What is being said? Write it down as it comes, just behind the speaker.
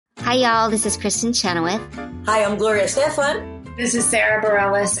Hi, y'all. This is Kristen Chenoweth. Hi, I'm Gloria Stefan. This is Sarah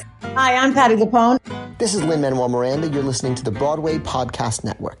Bareilles. Hi, I'm Patti LuPone. This is Lin-Manuel Miranda. You're listening to the Broadway Podcast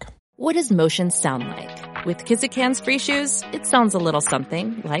Network. What does motion sound like? With Kizikans free shoes, it sounds a little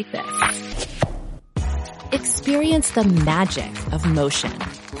something like this. Experience the magic of motion.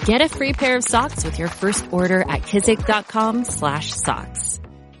 Get a free pair of socks with your first order at kizik.com/socks.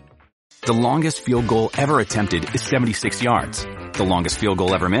 The longest field goal ever attempted is 76 yards. The longest field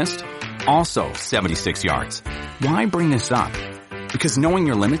goal ever missed? Also 76 yards. Why bring this up? Because knowing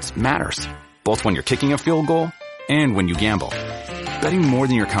your limits matters, both when you're kicking a field goal and when you gamble. Betting more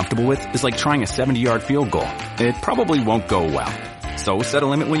than you're comfortable with is like trying a 70-yard field goal. It probably won't go well. So set a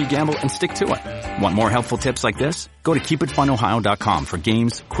limit when you gamble and stick to it. Want more helpful tips like this? Go to keepitfunohio.com for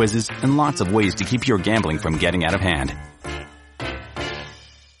games, quizzes, and lots of ways to keep your gambling from getting out of hand.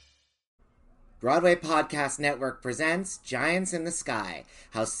 Broadway Podcast Network presents Giants in the Sky,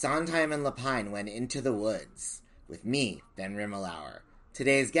 How Sondheim and Lapine Went Into the Woods, with me, Ben Rimmelauer.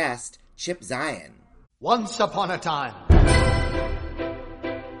 Today's guest, Chip Zien. Once upon a time.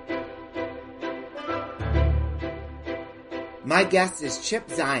 My guest is Chip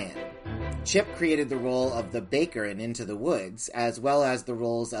Zien. Chip created the role of the baker in Into the Woods, as well as the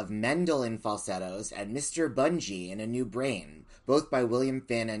roles of Mendel in Falsettos and Mr. Bungie in A New Brain, both by William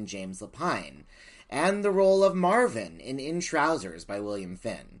Finn and James Lapine, and the role of Marvin in Trousers by William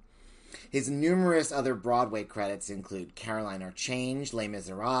Finn. His numerous other Broadway credits include Caroline or Change, Les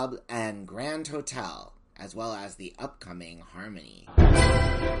Miserables, and Grand Hotel, as well as the upcoming Harmony.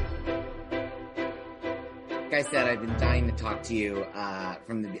 Like I said, I've been dying to talk to you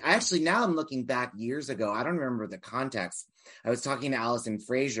actually, now I'm looking back years ago. I don't remember the context. I was talking to Allison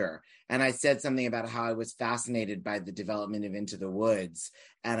Frazier, and I said something about how I was fascinated by the development of Into the Woods.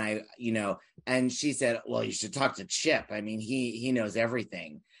 And and she said, well, you should talk to Chip. I mean, he knows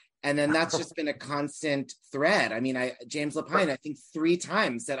everything. And then that's just been a constant thread. I mean, James Lapine, I think 3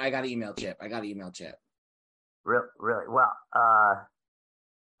 times said, I got to email Chip. Really? Well, I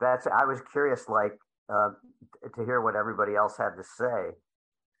was curious, to hear what everybody else had to say,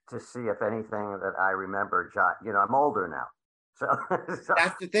 to see if anything that I remember. I'm older now, so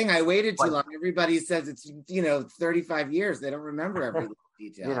that's the thing. I waited too long. Everybody says it's 35 years. They don't remember every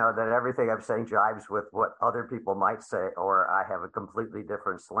detail. That everything I'm saying jives with what other people might say, or I have a completely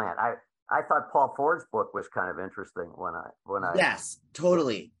different slant. I thought Paul Ford's book was kind of interesting when I yes,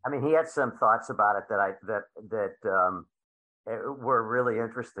 totally. I mean, he had some thoughts about it that were really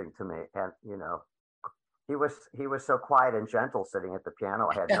interesting to me, and He was so quiet and gentle sitting at the piano.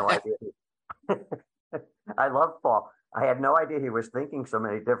 I had no idea. I love Paul. I had no idea he was thinking so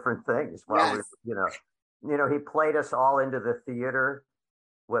many different things. While he played us all into the theater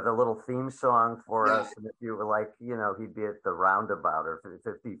with a little theme song for us. And if you were he'd be at the Roundabout or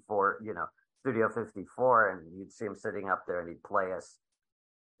 54, Studio 54, and you'd see him sitting up there and he'd play us,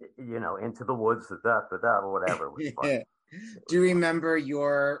 Into the Woods, or whatever. It was fun. Do you remember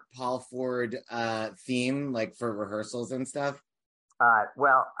your Paul Ford theme, like for rehearsals and stuff?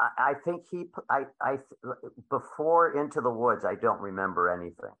 Well, I think before Into the Woods, I don't remember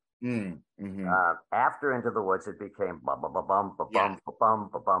anything. Mm-hmm. After Into the Woods, it became bum bum bum bum bum bum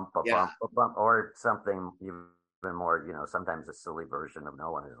bum bum bum, or something even more. Sometimes a silly version of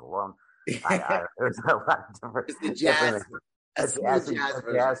No One Is Alone. There's a lot of different. It's a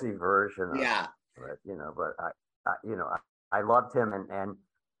jazzy version. Yeah. But I loved him, and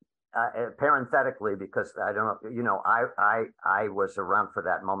parenthetically, because I don't know, I was around for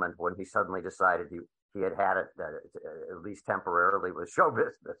that moment when he suddenly decided he had it, at least temporarily, with show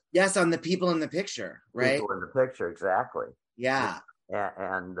business. Yes, on the People in the Picture, right? People in the Picture, exactly. Yeah.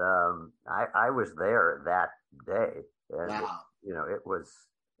 And I was there that day. And wow. It was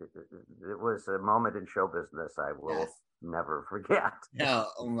a moment in show business I will never forget.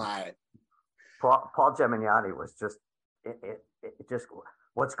 No, oh my. Paul Gemignani was just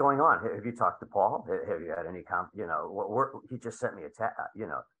what's going on? Have you talked to Paul? Have you had any he just sent me a text.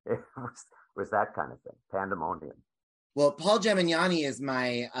 It was that kind of thing. Pandemonium. Well, Paul Gemignani is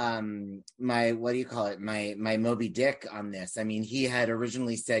my my what do you call it? My Moby Dick on this. I mean, he had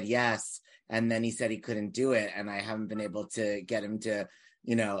originally said yes, and then he said he couldn't do it, and I haven't been able to get him to.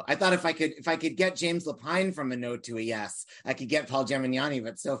 I thought if I could get James Lapine from a no to a yes, I could get Paul Gemignani,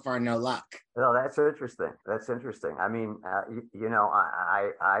 but so far no luck. Well, that's interesting. I mean,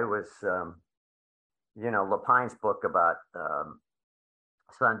 I was, Lapine's book about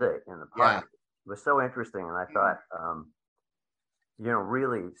Sunday in the Park was so interesting, and I thought,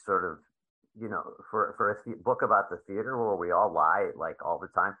 really sort of, for a book about the theater where we all lie like all the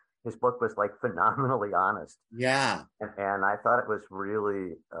time. his book was like phenomenally honest. Yeah, And I thought it was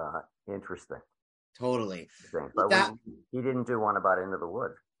really interesting. totally. But he didn't do one about Into the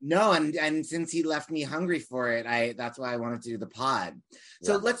Woods. No, and since he left me hungry for it, that's why I wanted to do the pod.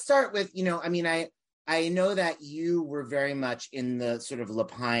 So let's start with, I know that you were very much in the sort of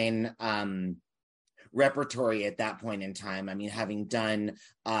Lapine repertory at that point in time. I mean, having done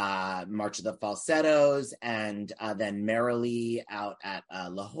March of the Falsettos and then Merrily out at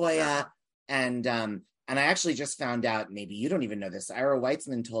La Jolla. And I actually just found out, maybe you don't even know this, Ira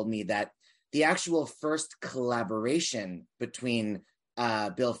Weitzman told me that the actual first collaboration between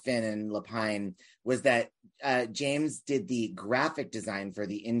Bill Finn and Lapine was that James did the graphic design for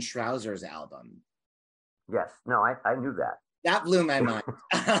the In Trousers album. Yes. No, I knew that. That blew my mind.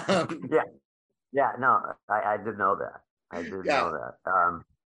 Yeah, no, I did know that. I did know that.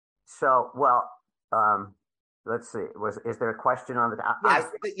 So, well, let's see. Is there a question on the?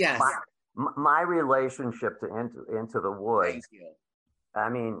 Yes. My relationship to Into the Woods. Thank you. I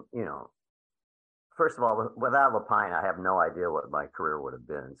mean, first of all, without Lapine, I have no idea what my career would have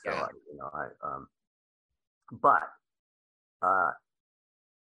been. So,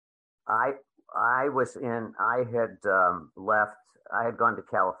 I had left. I had gone to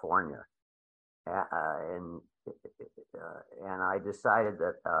California. And I decided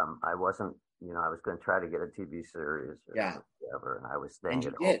that I wasn't, I was going to try to get a TV series or whatever, and I was staying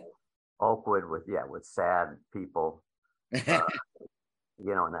at Oakwood with sad people, and that,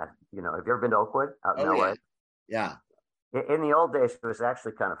 have you ever been to Oakwood out in LA? Yeah. In the old days, it was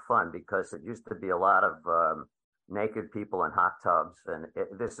actually kind of fun because it used to be a lot of naked people in hot tubs, and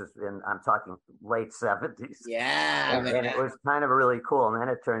I'm talking late 70s. Yeah, and it was kind of really cool. And then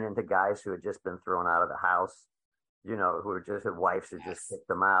it turned into guys who had just been thrown out of the house, who were just had wives who just kicked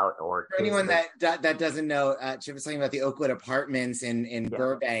them out. Or for anyone that doesn't know, Chip was talking about the Oakwood Apartments in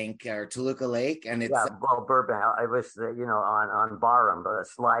Burbank or Toluca Lake, and it's Burbank. I was on Barham,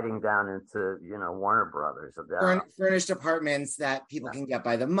 sliding down into Warner Brothers. Furnished apartments that people can get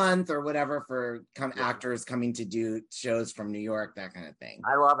by the month or whatever for actors coming to do shows from New York, that kind of thing.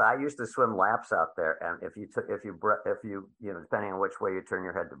 I love it. I used to swim laps out there, and if you depending on which way you turn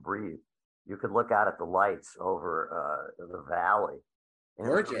your head to breathe, you could look out at the lights over the valley. And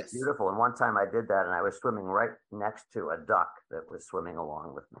gorgeous. It was beautiful. And one time I did that, and I was swimming right next to a duck that was swimming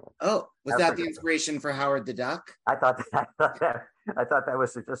along with me. Oh, was that the inspiration for Howard the Duck? I thought that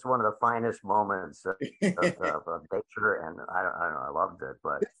was just one of the finest moments of nature, and I don't know, I loved it.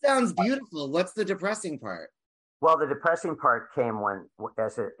 But it sounds beautiful. What's the depressing part? Well, the depressing part came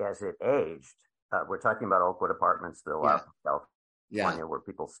as it aged. We're talking about Oakwood Apartments still out in California, where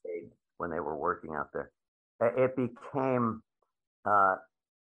people stayed when they were working out there. It became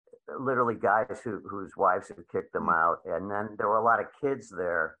literally guys whose wives had kicked them out, and then there were a lot of kids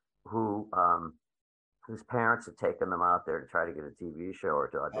there whose parents had taken them out there to try to get a TV show or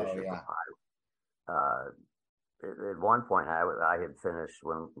to audition for pilot. At one point, I had finished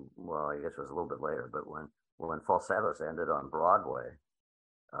I guess it was a little bit later, but when Falsettos ended on Broadway,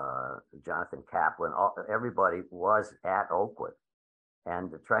 Jonathan Kaplan, everybody was at Oakwood,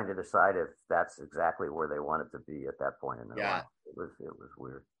 and trying to decide if that's exactly where they wanted to be at that point in their life. It was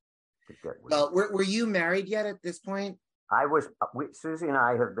weird. Well, were you married yet at this point? I was. Susie and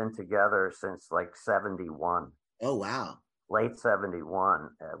I have been together since like 71. Oh, wow. Late 71.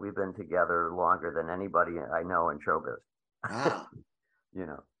 We've been together longer than anybody I know in showbiz. Wow.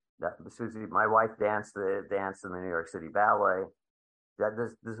 Susie, my wife danced in the New York City Ballet.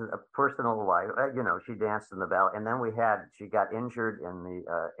 This is a personal life. She danced in the ballet, and then she got injured in the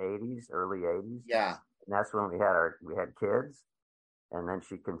early 80s. Yeah. And that's when we had kids. And then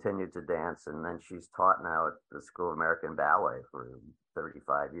she continued to dance, and then she's taught now at the School of American Ballet for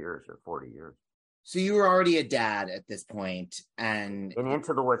 35 years or 40 years. So you were already a dad at this point, and in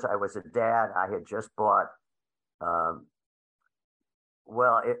Into the Woods, I was a dad. I had just bought. There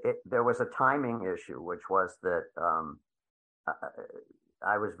was a timing issue, which was that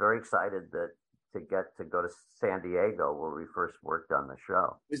I was very excited to go to San Diego, where we first worked on the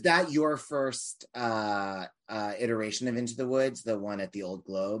show. Was that your first iteration of Into the Woods, the one at the Old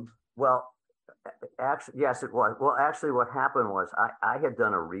Globe? Well, actually, yes, it was. Well, actually, what happened was I had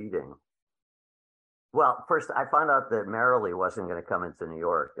done a reading. Well, first, I found out that Merrily wasn't going to come into New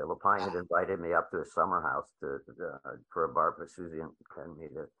York. Lapine had invited me up to a summer house for a bar for Susie and me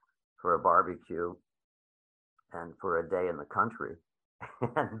for a barbecue and for a day in the country.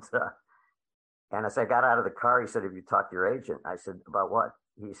 And as I got out of the car, he said, "Have you talked to your agent?" I said, "About what?"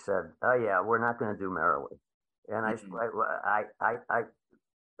 He said, "Oh yeah, we're not going to do Merrily." And I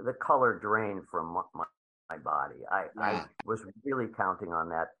the color drained from my body. I was really counting on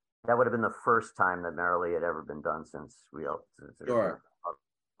that that would have been the first time that Merrily had ever been done since Sure.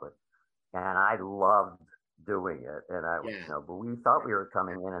 And I loved doing it, and Yeah. but we thought we were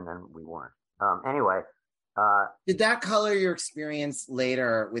coming in, and then we weren't. Anyway, Did that color your experience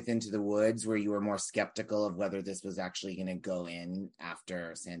later with Into the Woods, where you were more skeptical of whether this was actually going to go in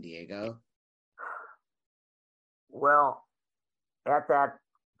after San Diego? well, at that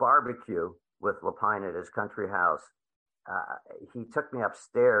barbecue with Lapine at his country house, he took me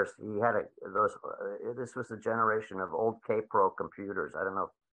upstairs. He had those. This was the generation of old K-Pro computers. I don't know.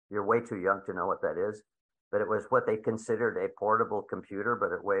 You're way too young to know what that is, but it was what they considered a portable computer,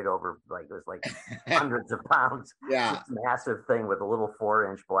 but it weighed over it was like hundreds of pounds. Yeah. This massive thing with a little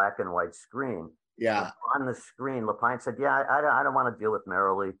 4-inch black and white screen. Yeah. And on the screen, Lapine said, "Yeah, I don't want to deal with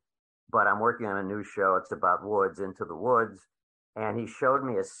Merrily, but I'm working on a new show. It's about woods, Into the Woods." And he showed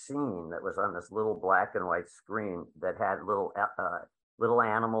me a scene that was on this little black and white screen that had little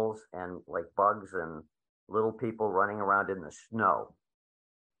animals and like bugs and little people running around in the snow.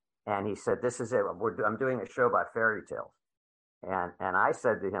 And he said, "This is it. I'm doing a show about fairy tales." And I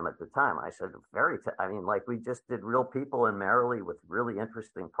said to him at the time, I said, "Fairy tale? I mean, like we just did real people in Merrily with really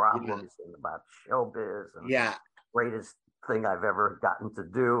interesting problems and about showbiz and greatest thing I've ever gotten to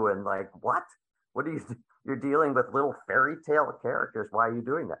do." And like, what? What are you? You're dealing with little fairy tale characters. Why are you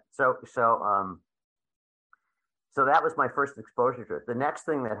doing that? So that was my first exposure to it. The next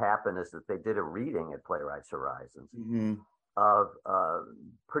thing that happened is that they did a reading at Playwrights Horizons of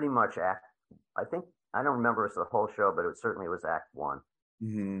pretty much I think, I don't remember it's the whole show, but it certainly was Act One,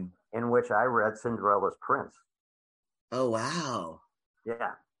 in which I read Cinderella's Prince. Oh, wow.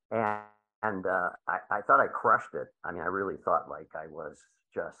 Yeah. And I thought I crushed it. I mean, I really thought like I was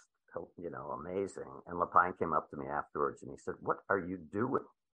just, amazing. And Lapine came up to me afterwards and he said, "What are you doing?"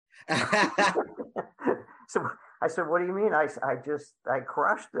 So I said, "What do you mean?" I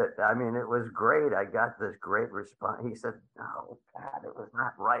crushed it. I mean, it was great. I got this great response. He said, "No, God, it was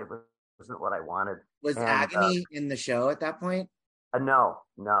not right. It wasn't what I wanted." Was Agony in the show at that point? No,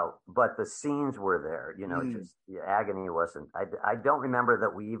 but the scenes were there, just Agony wasn't. I don't remember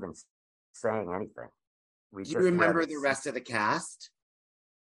that we even sang anything. Do you remember the rest of the cast?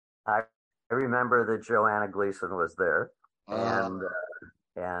 I remember that Joanna Gleason was there, and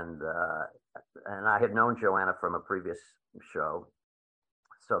I had known Joanna from a previous show,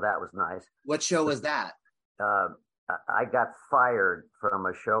 so that was nice. What show was that? I got fired from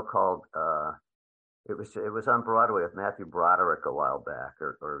a show called it was on Broadway with Matthew Broderick a while back,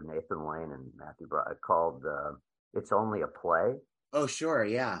 or Nathan Lane and Matthew Broderick, called It's Only a Play. Oh, sure,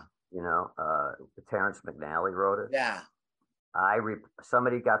 yeah. Terrence McNally wrote it. Yeah.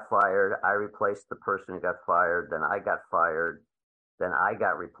 Somebody got fired. I replaced the person who got fired. Then I got fired. Then I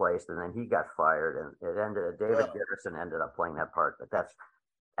got replaced, and then he got fired, and it ended. David Garrison ended up playing that part, but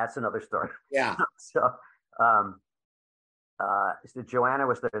that's another story. Yeah. So Joanna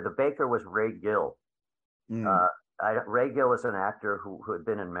was there. The baker was Ray Gill. Ray Gill is an actor who had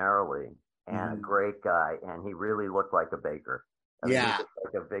been in Merrily and a great guy, and he really looked like a baker. He looked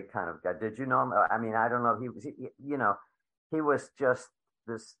like a big kind of guy. Did you know him? I mean, I don't know. He was just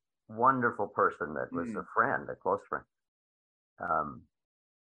this wonderful person that was a friend, a close friend.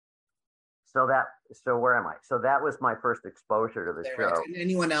 So where am I? So that was my first exposure to the show. Right. And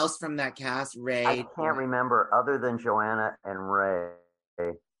anyone else from that cast? Ray? I can't remember other than Joanna and Ray.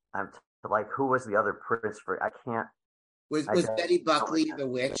 I'm like, who was the other prince for? I can't. Was Betty Buckley the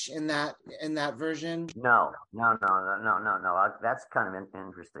witch in that version? No. That's kind of an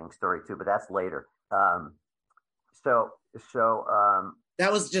interesting story too, but that's later.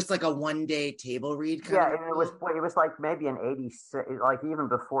 That was just like a one-day table read kind of. And it was like maybe in 86, like even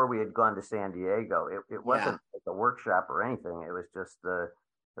before we had gone to San Diego. It wasn't like a workshop or anything. It was just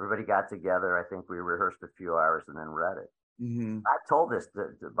everybody got together. I think we rehearsed a few hours and then read it. I told this,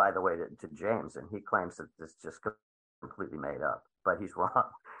 by the way, to James, and he claims that this just completely made up, but he's wrong.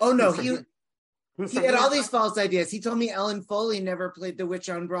 Oh no, he had all these false ideas. He told me Ellen Foley never played the witch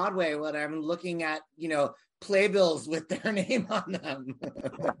on Broadway when I'm looking at, playbills with their name on them.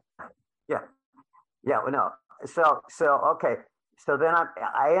 No. So okay. So then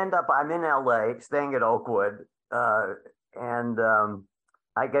I'm in LA staying at Oakwood, and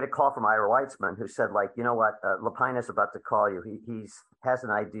I get a call from Ira Weitzman, who said, like, "You know what, Lapine is about to call you. He has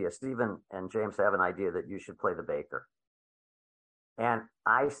an idea. Stephen and James have an idea that you should play the baker." And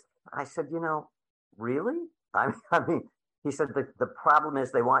I said, really? I mean, he said, the problem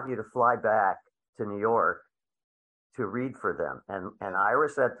is they want you to fly back to New York to read for them. And Ira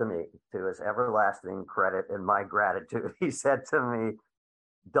said to me, to his everlasting credit and my gratitude, he said to me,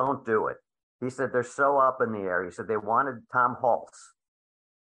 "Don't do it." He said, "They're so up in the air." He said, "They wanted Tom Hulse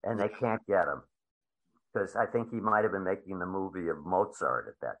and they can't get him because I think he might have been making the movie of Mozart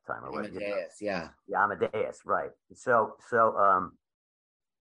at that time. Amadeus, yeah. Yeah, Amadeus, right. So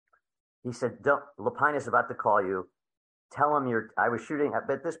he said, Lapine is about to call you. Tell him I was shooting. At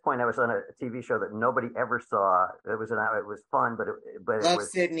this point, I was on a TV show that nobody ever saw. It was fun, but it Love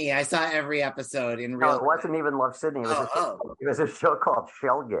was Sydney. I saw every episode in real. No, it wasn't even Love Sydney. It was a show called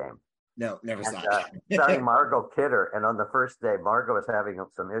Shell Game. No, never saw it. Starring Margot Kidder. And on the first day, Margot was having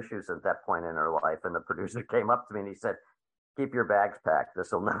some issues at that point in her life. And the producer came up to me and he said, keep your bags packed.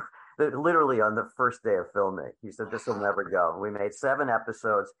 This will never, literally on the first day of filming, he said, this will never go. We made 7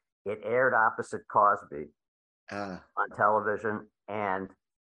 episodes. It aired opposite Cosby on television. And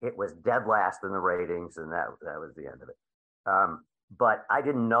it was dead last in the ratings. And that was the end of it. But I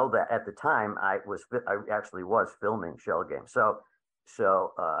didn't know that at the time. I actually was filming Shell Game. So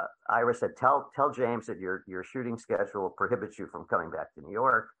Ira said, tell James that your shooting schedule prohibits you from coming back to New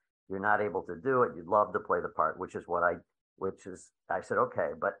York. You're not able to do it. You'd love to play the part, I said,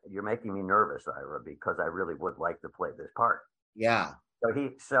 okay, but you're making me nervous, Ira, because I really would like to play this part. Yeah.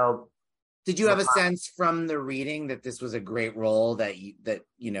 So did you have a sense from the reading that this was a great role that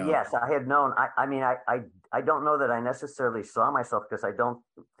you know? Yes, I had known. I mean, I don't know that I necessarily saw myself because I don't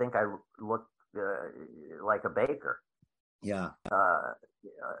think I look like a baker. Yeah.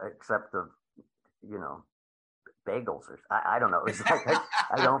 Except of, bagels or I don't know. It's like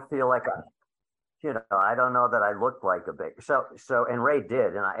I don't feel like I don't know that I look like a baker. So and Ray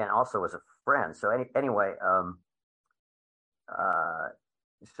did, and also was a friend. So anyway,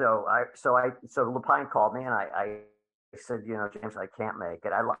 so Lapine called me and I said, James, I can't make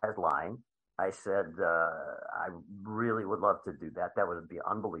it. I was lying. I said, I really would love to do that. That would be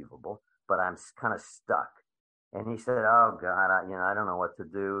unbelievable, but I'm kind of stuck. And he said, oh God, I don't know what to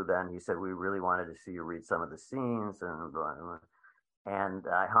do. Then he said, we really wanted to see you read some of the scenes. And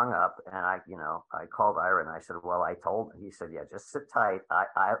I hung up and I called Ira and I said, well, he said, yeah, just sit tight.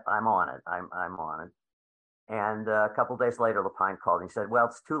 I'm on it. I'm on it. And a couple of days later, Lapine called and he said, well,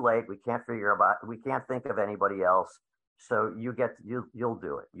 it's too late. We can't think of anybody else. So you'll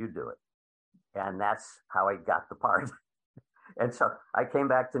do it. You do it. And that's how I got the part. And so I came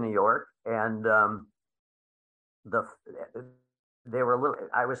back to New York and, they were a little.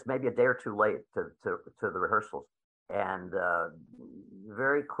 I was maybe a day or two late to the rehearsals, and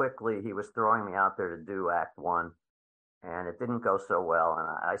very quickly he was throwing me out there to do Act 1, and it didn't go so well. And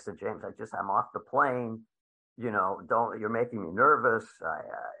I said, James, I'm off the plane. You're making me nervous. I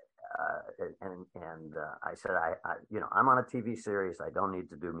said, I'm on a TV series. I don't need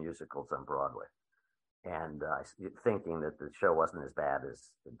to do musicals on Broadway. And thinking that the show wasn't as bad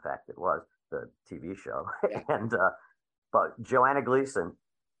as, in fact, it was. The TV show. Yeah. But Joanna Gleason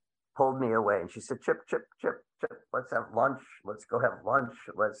pulled me away and she said, Chip, let's have lunch. Let's go have lunch.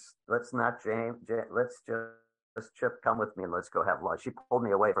 Let's not James, let's just Chip, come with me and let's go have lunch. She pulled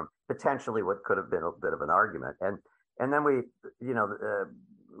me away from potentially what could have been a bit of an argument. And then we,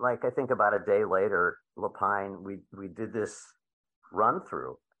 like I think about a day later, Lapine, we did this run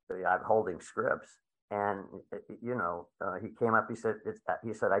through. I'm holding scripts. And, he came up, he said,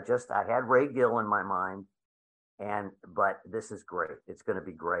 I had Ray Gill in my mind but this is great. It's going to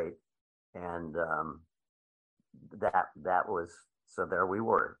be great. And, that was, so there we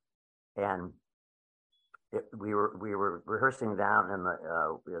were. And we were rehearsing down in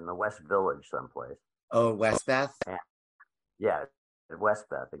the West Village someplace. Oh, Westbeth? Yeah,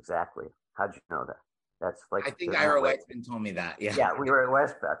 Westbeth, exactly. How'd you know that? That's like, I think Ira Weitzman told me that. Yeah. Yeah, we were at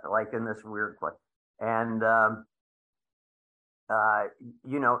Westbeth, like in this weird place. And,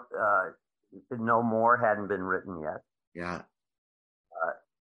 No More hadn't been written yet. Yeah.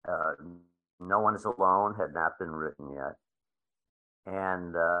 No One's Alone had not been written yet.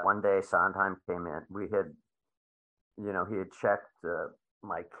 And one day Sondheim came in. We had, he had checked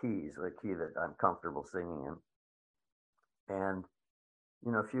my keys, the key that I'm comfortable singing in. And,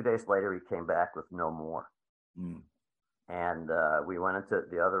 a few days later, he came back with No More. Mm. And we went into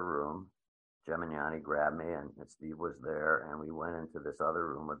the other room. Gemignani grabbed me and Steve was there. And we went into this other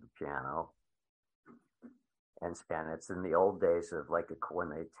room with the piano. And it's in the old days of when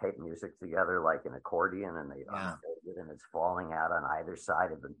they tape music together like an accordion and they unfold it and it's falling out on either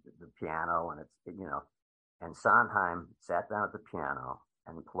side of the piano and it's and Sondheim sat down at the piano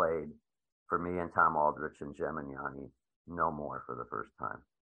and played for me and Tom Aldrich and Gemignani No More for the first time.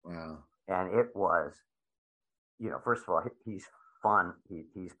 Wow. And it was, first of all, he's fun.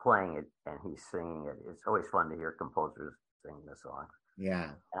 He's playing it and he's singing it. It's always fun to hear composers sing the song.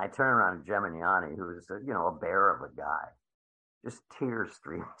 Yeah. And I turn around to Gemignani, who's a bear of a guy, just tears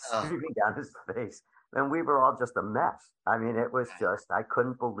streaming down his face. and we were all just a mess. I mean, it was just, I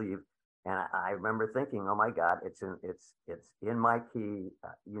couldn't believe. And I remember thinking, oh my God, it's in my key.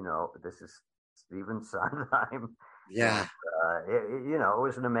 This is Stephen Sondheim. Yeah. And, it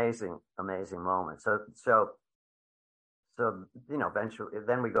was an amazing moment. So, eventually,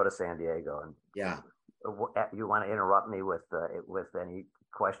 then we go to San Diego, and you want to interrupt me with any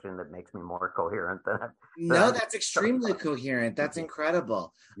question that makes me more coherent than No, that's extremely coherent. That's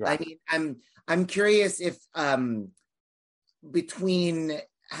incredible. Yeah. I mean, I'm curious if between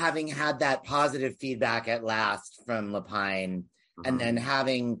having had that positive feedback at last from Lapine and then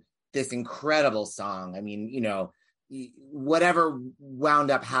having this incredible song, I mean, whatever wound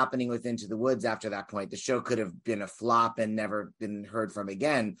up happening with Into the Woods after that point, the show could have been a flop and never been heard from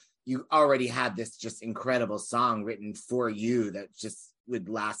again. You already had this just incredible song written for you that just would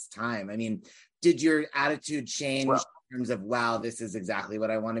last time. I mean, did your attitude change in terms of, wow, this is exactly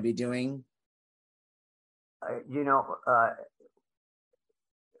what I want to be doing?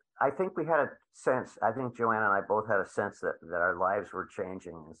 I think we had a sense, I think Joanna and I both had a sense that our lives were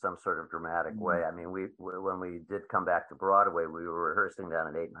changing in some sort of dramatic way. I mean, when we did come back to Broadway, we were rehearsing down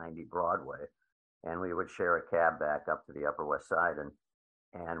at 890 Broadway, and we would share a cab back up to the Upper West Side,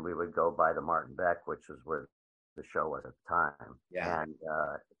 and we would go by the Martin Beck, which was where the show was at the time. Yeah. And,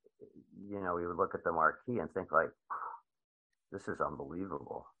 we would look at the marquee and think like, this is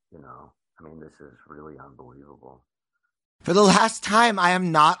unbelievable. I mean, this is really unbelievable. For the last time, I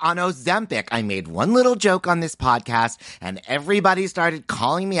am not on Ozempic. I made one little joke on this podcast and everybody started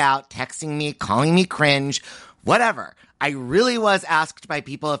calling me out, texting me, calling me cringe, whatever. I really was asked by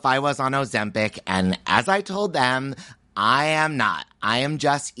people if I was on Ozempic, and as I told them, I am not. I am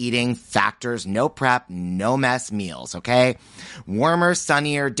just eating Factor's no prep, no mess meals, okay? Warmer,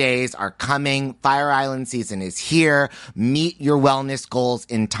 sunnier days are coming. Fire Island season is here. Meet your wellness goals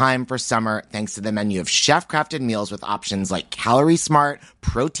in time for summer thanks to the menu of chef-crafted meals with options like Calorie Smart,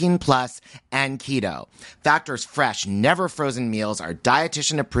 Protein Plus, and Keto. Factor's fresh, never frozen meals are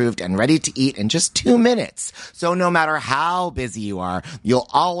dietitian approved and ready to eat in just 2 minutes. So no matter how busy you are, you'll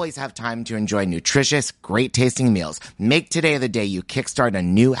always have time to enjoy nutritious, great tasting meals. Make today the day you kickstart a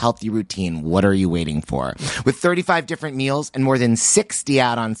new healthy routine. What are you waiting for? With 35 different meals and more than 60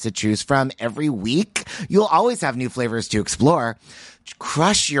 add-ons to choose from every week, you'll always have new flavors to explore.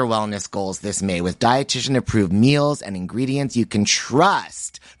 Crush your wellness goals this May with dietitian-approved meals and ingredients you can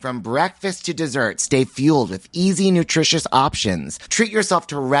trust. From breakfast to dessert, stay fueled with easy, nutritious options. Treat yourself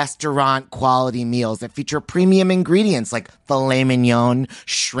to restaurant-quality meals that feature premium ingredients like filet mignon,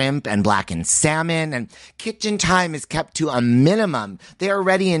 shrimp, and blackened salmon. And kitchen time is kept to a minimum. They are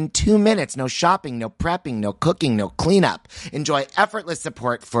ready in 2 minutes. No shopping, no prepping, no cooking, no cleanup. Enjoy effortless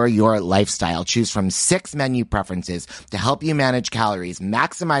support for your lifestyle. Choose from 6 menu preferences to help you manage calories,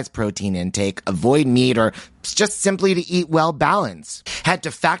 maximize protein intake, avoid meat, or just simply to eat well balanced. Head to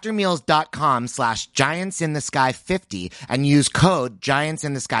factormeals.com/giantsinthesky50 and use code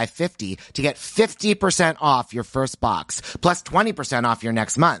giantsinthesky50 to get 50% off your first box, plus 20% off your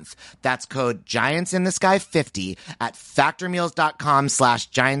next month. That's code giantsinthesky50 at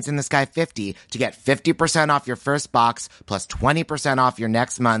factormeals.com/giantsinthesky50 to get 50% off your first box, plus 20% off your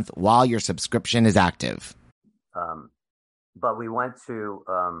next month while your subscription is active. But we went to,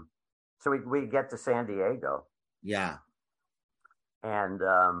 so we get to San Diego. Yeah. And,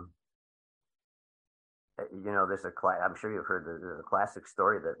 there's I'm sure you've heard there's a classic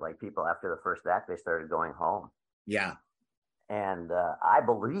story that like people after the first act, they started going home. Yeah. And I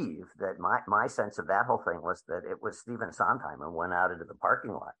believe that my sense of that whole thing was that it was Stephen Sondheim and went out into the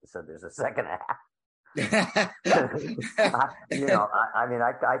parking lot and said, there's a second act. I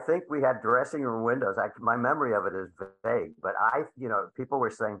think we had dressing room windows. My memory of it is vague, but people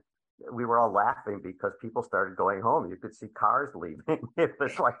were saying we were all laughing because people started going home. You could see cars leaving. It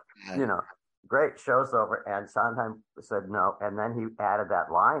was like, great, show's over. And Sondheim said no. And then he added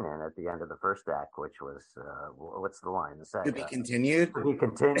that line in at the end of the first act, which was, what's the line? To be continued? To be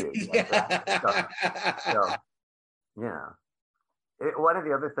continued. One of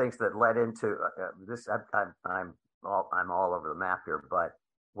the other things that led into this, I'm all over the map here, but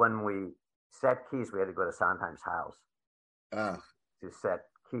when we set keys, we had to go to Sondheim's house to set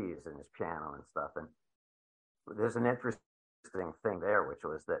keys in his piano and stuff. And there's an interesting thing there, which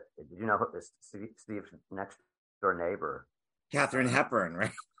was that, did you know who Steve's next door neighbor? Katharine Hepburn,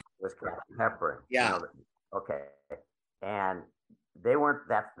 right? Was Katharine Hepburn. Yeah. Okay. And they weren't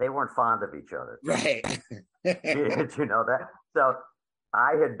fond of each other. Right. Did you know that? So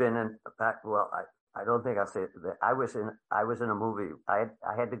I had been in fact, I don't think I'll say it. I was in a movie. I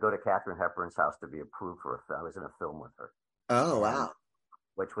had to go to Katharine Hepburn's house to be approved for a film. I was in a film with her. Oh, wow.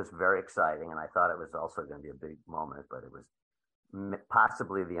 which was very exciting. And I thought it was also going to be a big moment, but it was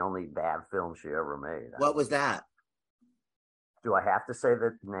possibly the only bad film she ever made. What was that? Do I have to say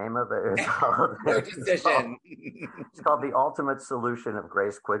the name of it? Your decision. It's called The Ultimate Solution of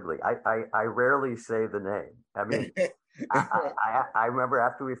Grace Quigley. I rarely say the name. I mean, I remember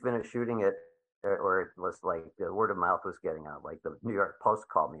after we finished shooting it, or it was like the word of mouth was getting out. Like the New York Post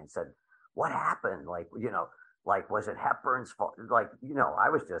called me and said, "What happened? Like, like, was it Hepburn's fault?" Like, I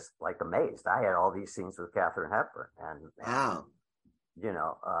was just like amazed. I had all these scenes with Katharine Hepburn, and wow.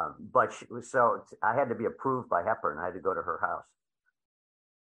 But so I had to be approved by Hepburn. I had to go to her house,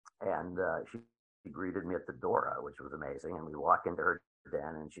 and she greeted me at the door, which was amazing. And we walk into her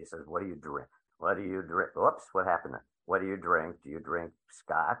den, and she says, "What do you drink? What do you drink?" Whoops, what happened? What do you drink? Do you drink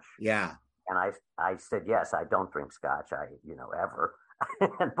scotch? Yeah. And I said, yes. I don't drink scotch, ever.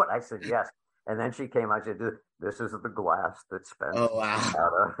 But I said, yes. And then she came out and said, "This is the glass that Spence." Oh,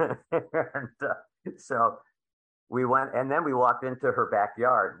 wow. And so we went, and then we walked into her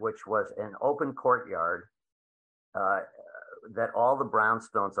backyard, which was an open courtyard that all the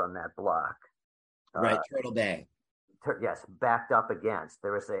brownstones on that block. Right, Turtle Bay. Yes, backed up against.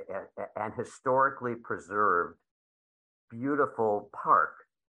 There was an historically preserved, beautiful park.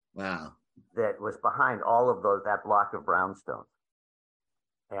 Wow. That was behind all of that block of brownstones.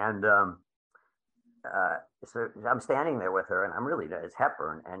 And so I'm standing there with her, and I'm really, it's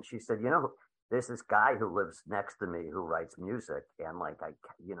Hepburn. And she said, there's this guy who lives next to me who writes music. And like,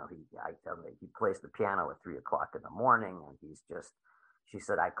 he plays the piano at 3 o'clock in the morning. And she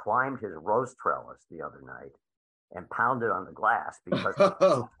said, I climbed his rose trellis the other night and pounded on the glass because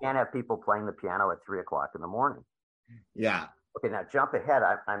you can't have people playing the piano at 3 o'clock in the morning. Yeah. Okay, now jump ahead.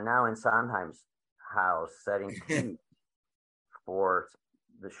 I'm now in Sondheim's house setting tea for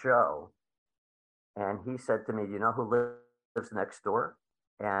the show. And he said to me, "Do you know who lives next door?"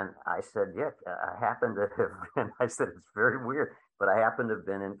 And I said, "Yeah, I happen to have been." I said, "It's very weird, but I happen to have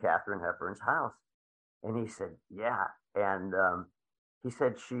been in Katharine Hepburn's house." And he said, "Yeah." And he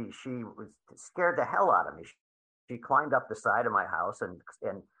said she was scared the hell out of me. She climbed up the side of my house and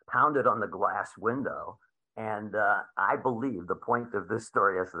pounded on the glass window. And I believe the point of this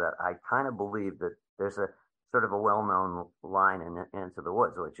story is that I kind of believe that there's a sort of a well-known line in Into the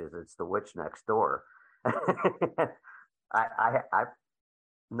Woods, which is "It's the witch next door." I'm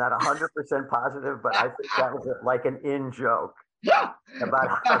not 100% positive, but I think that was like an in joke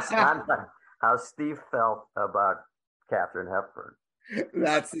about how Steve felt about Katharine Hepburn.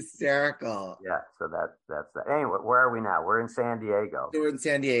 That's hysterical. Yeah, so that's that. Anyway, where are we now? We're in San Diego. We're in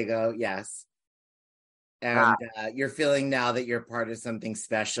San Diego, yes. And you're feeling now that you're part of something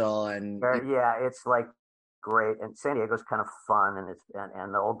special, and yeah, it's like great. And San Diego's kind of fun, and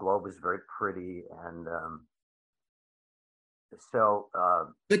and the old Globe is very pretty, and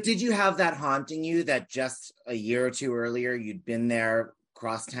But did you have that haunting you that just a year or two earlier you'd been there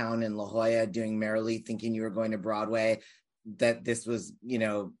crosstown in La Jolla doing Merrily, thinking you were going to Broadway, that this was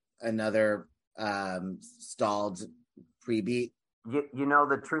another stalled pre-beat?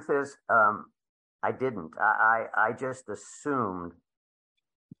 The truth is, I didn't. I just assumed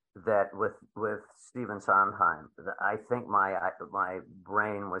that with Stephen Sondheim, I think my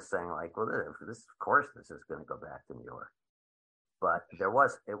brain was saying like, well, this of course this is going to go back to New York. But it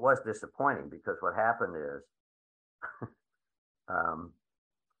was disappointing because what happened is,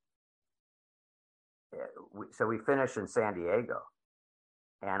 so we finished in San Diego,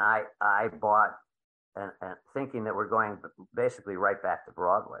 and I bought and thinking that we're going basically right back to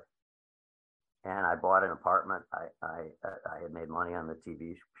Broadway. And I bought an apartment. I had made money on the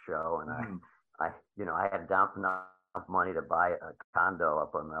TV show, and I had enough money to buy a condo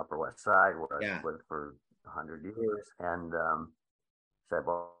up on the Upper West Side where I lived for 100 years. And so I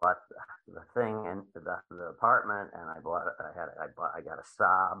bought the thing and the apartment, and I got a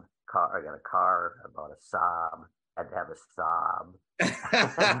Saab car. I got a car. I bought a Saab. I had to have a Saab.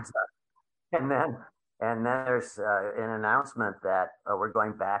 and then there's an announcement that we're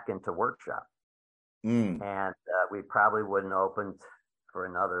going back into workshop. And we probably wouldn't open for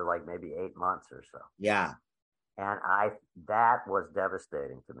another like maybe 8 months or so. Yeah. And that was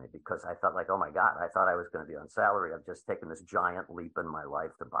devastating to me because I thought like, oh my God, I thought I was going to be on salary. I've just taken this giant leap in my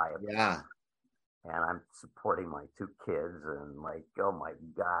life to buy a yeah. And I'm supporting my 2 kids and like, oh my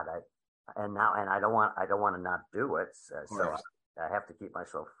God, I don't want to not do it. So I have to keep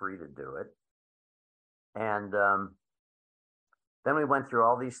myself free to do it. And then we went through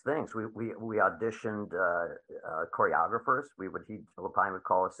all these things. We auditioned choreographers. Lapine would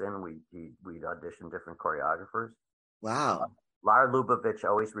call us in. We'd audition different choreographers. Wow. Lara Lubavitch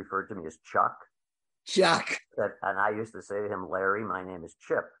always referred to me as Chuck. Chuck. And I used to say to him, Larry, my name is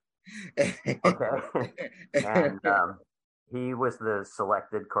Chip. Okay. And he was the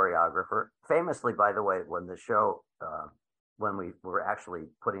selected choreographer. Famously, by the way, when the show, when we were actually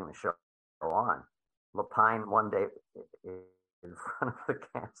putting the show on, Lapine one day in front of the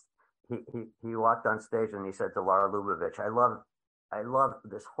cast, he walked on stage and he said to Laura Lubavitch, I love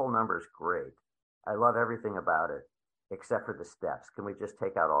this whole number is great. I love everything about it, except for the steps. Can we just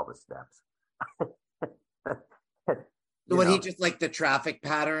take out all the steps? He just like the traffic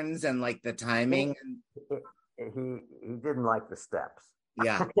patterns and like the timing? He didn't like the steps.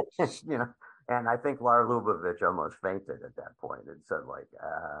 Yeah. And I think Laura Lubavitch almost fainted at that point and said, like,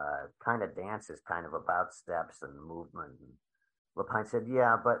 kind of dance is kind of about steps and movement. And Lapine said,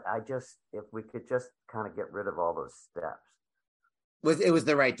 yeah, but if we could just kind of get rid of all those steps. It was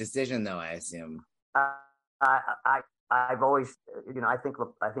the right decision, though, I assume. I've always, I think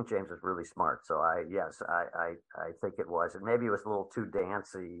James was really smart. So I think it was, and maybe it was a little too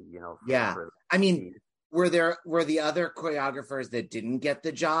dancey, Yeah. I mean, were the other choreographers that didn't get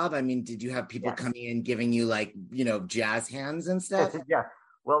the job? I mean, did you have people coming in giving you like, jazz hands and stuff? Yeah.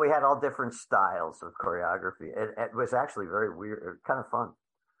 Well, we had all different styles of choreography. It was actually very weird, kind of fun.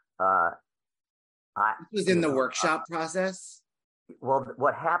 This was in the workshop process. Well,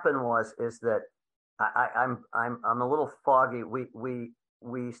 what happened is that I'm a little foggy. We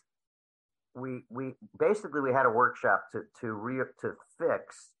basically we had a workshop to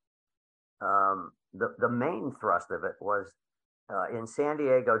fix. The main thrust of it was in San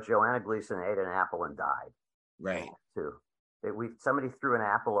Diego. Joanna Gleason ate an apple and died. Right. Somebody threw an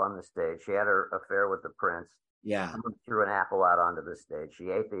apple on the stage. She had her affair with the prince. Yeah. Someone threw an apple out onto the stage. She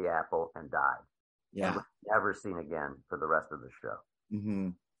ate the apple and died. Yeah. And was never seen again for the rest of the show. Mm-hmm.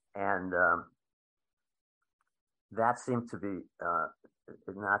 And that seemed to be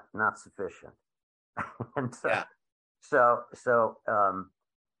not sufficient. And so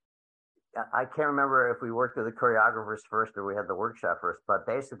I can't remember if we worked with the choreographers first or we had the workshop first, but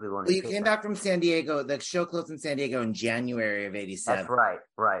basically you came back from San Diego, the show closed in San Diego in January of '87. That's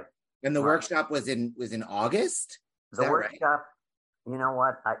right. And the workshop was in August? The workshop, right? You know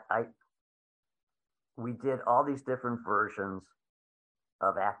what? We did all these different versions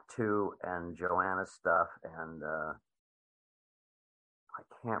of Act 2 and Joanna's stuff, and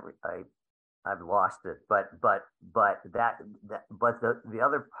I've lost it. But the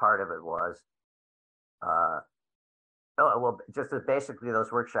other part of it was, just that basically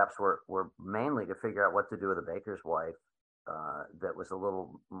those workshops were mainly to figure out what to do with the baker's wife. That was a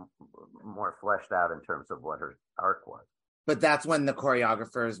little more fleshed out in terms of what her arc was. But that's when the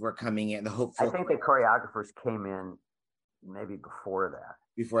choreographers were coming in. I think the choreographers came in maybe before that.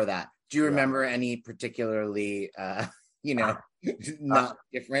 Before that, do you remember any particularly, not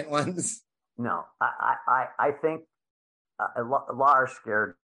different ones? No, I think Lars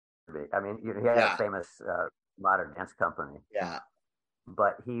scared me. I mean, he had a famous modern dance company. Yeah.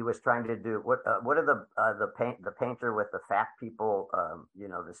 But he was trying to do what are the painter with the fat people,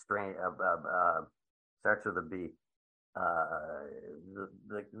 the strain starts with a B.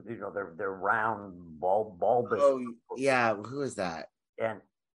 They're round bulbous. Oh yeah, who is that? And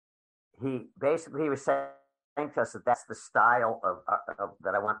he was saying to us that that's the style of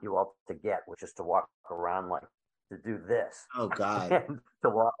that I want you all to get, which is to walk around like to do this. Oh God! And to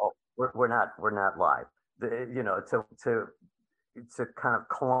walk. We're not live. To kind of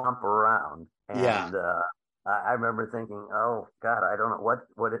clump around, and I remember thinking, oh God, I don't know what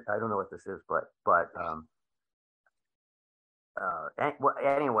I don't know what this is, but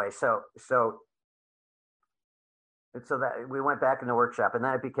anyway, so that we went back in the workshop, and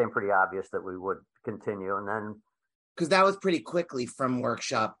then it became pretty obvious that we would continue, and then because that was pretty quickly from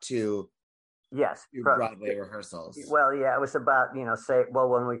workshop to Broadway rehearsals. Well, yeah, it was about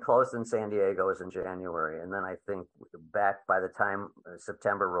when we closed in San Diego, it was in January, and then I think back by the time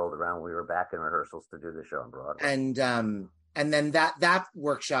September rolled around, we were back in rehearsals to do the show on Broadway. And then that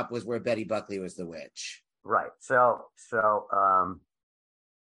workshop was where Betty Buckley was the witch. Right. So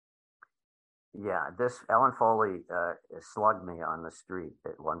this Ellen Foley slugged me on the street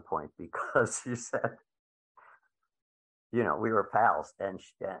at one point because she said, we were pals, and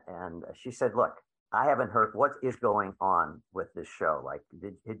she said, look, I haven't heard what is going on with this show. Like,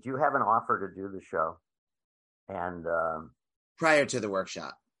 did you have an offer to do the show? And prior to the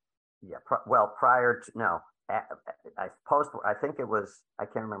workshop. Yeah. Prior to, no, I think it was, I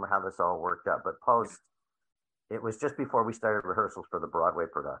can't remember how this all worked out, but it was just before we started rehearsals for the Broadway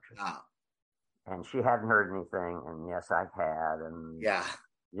production. Wow. And she hadn't heard anything, and yes, I had, and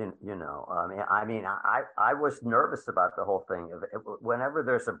I was nervous about the whole thing. Whenever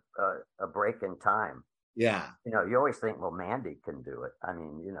there's a break in time, Yeah. you always think, well, Mandy can do it. I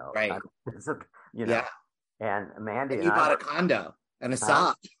mean, Right. Yeah. And Mandy and you bought a condo and a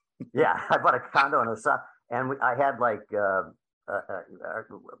sock. Yeah, I bought a condo and a sock, and I had like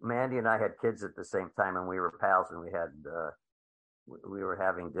Mandy and I had kids at the same time, and we were pals, and we were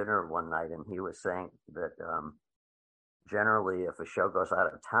having dinner one night, and he was saying that generally, if a show goes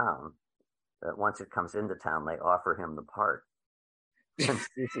out of town, that once it comes into town, they offer him the part. And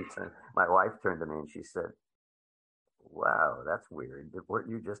my wife turned to me and she said, "Wow, that's weird. Weren't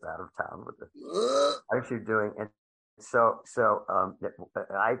you just out of town with the? Aren't you doing?" And so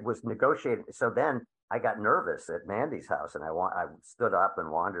I was negotiating. So then I got nervous at Mandy's house, and I stood up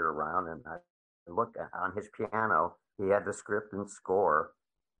and wandered around, and I looked on his piano. He had the script and score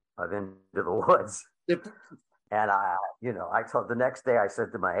of Into the Woods. And I told the next day, I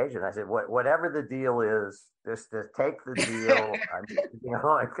said to my agent, I said, whatever the deal is, just take the deal.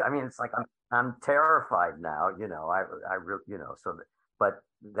 I mean, it's like I'm terrified now. But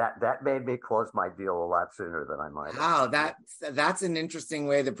that made me close my deal a lot sooner than I might have. Wow, that's an interesting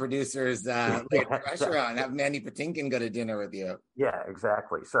way the producers laid pressure on. Have Mandy Patinkin go to dinner with you. Yeah,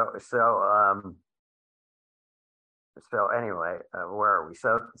 exactly. So anyway, where are we?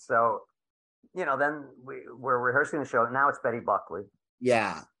 So. Then we're rehearsing the show. Now it's Betty Buckley.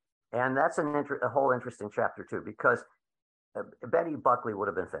 Yeah. And that's a whole interesting chapter, too, because Betty Buckley would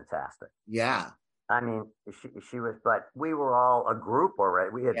have been fantastic. Yeah. I mean, she was, but we were all a group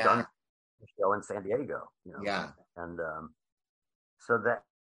already. We had done the show in San Diego. Yeah. And so that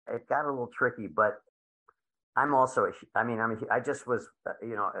it got a little tricky, but I'm also, I just was,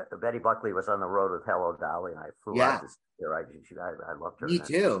 Betty Buckley was on the road with Hello Dolly, and I flew out to see her. I loved her. Me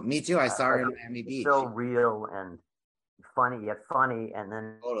too. I saw her in Miami Beach. So real and funny, yet funny. And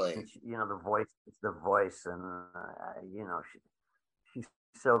then, totally. the voice, and, she's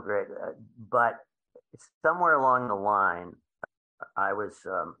so great. But somewhere along the line, I was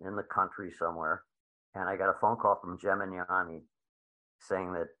in the country somewhere, and I got a phone call from Geminiani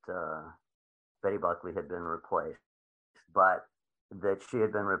saying that Betty Buckley had been replaced, but that she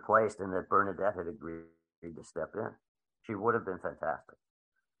had been replaced and that Bernadette had agreed to step in. She would have been fantastic.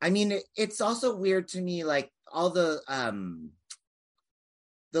 I mean, it's also weird to me, like all the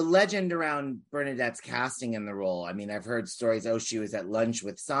legend around Bernadette's casting in the role. I mean, I've heard stories, she was at lunch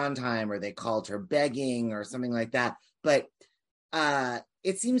with Sondheim, or they called her begging or something like that. But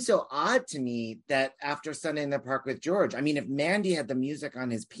it seems so odd to me that after Sunday in the Park with George, I mean, if Mandy had the music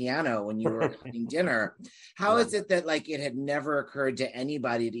on his piano when you were having dinner, how is it that like it had never occurred to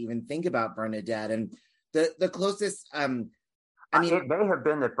anybody to even think about Bernadette? And the closest, I mean, it may have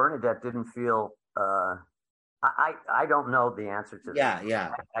been that Bernadette didn't feel. I don't know the answer to that.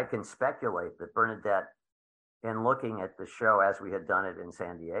 Yeah. I can speculate that Bernadette, in looking at the show as we had done it in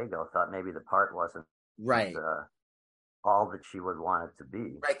San Diego, thought maybe the part wasn't right. All that she would want it to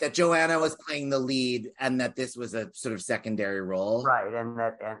be. Right, that Joanna was playing the lead and that this was a sort of secondary role. Right, and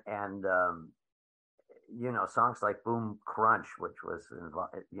songs like Boom Crunch, which was,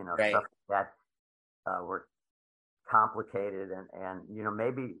 right. stuff that were complicated and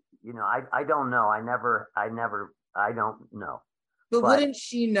maybe, I don't know. I don't know. But wouldn't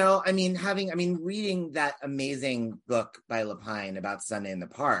she know? I mean, reading that amazing book by Lapine about Sunday in the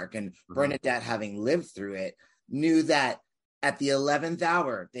Park, and Bernadette having lived through it, knew that at the 11th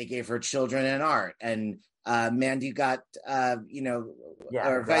hour they gave her Children and Art, and Mandy got or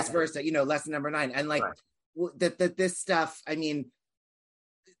exactly. Vice versa, lesson number 9, and like that this stuff, I mean,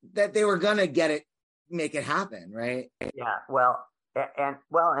 that they were gonna make it happen, right? Yeah, well,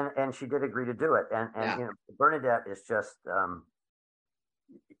 and she did agree to do it, and Bernadette is just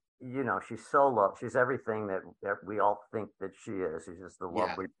she's so loved. She's everything that we all think that she is. She's just a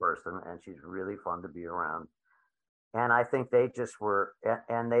lovely person, and she's really fun to be around. And I think they just were,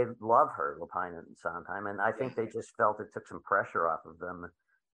 and they love her, Lapine and Sondheim, and I think they just felt it took some pressure off of them.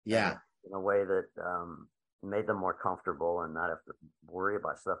 Yeah. In a way that made them more comfortable and not have to worry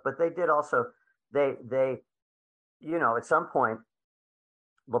about stuff. But they did also, they at some point,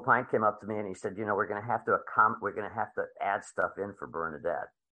 Lapine came up to me and he said, we're going to have to add stuff in for Bernadette.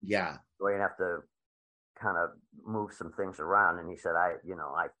 Yeah. We're going to have to kind of move some things around. And he said, I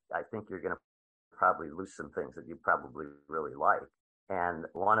think you're going to probably lose some things that you probably really like. And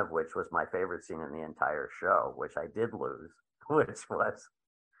one of which was my favorite scene in the entire show, which I did lose, which was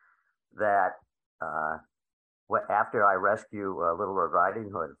that after I rescue Little Red Riding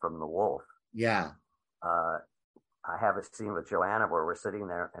Hood from the wolf. Yeah. I have a scene with Joanna where we're sitting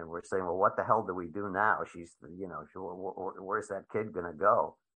there and we're saying, well, what the hell do we do now? She's, where's that kid going to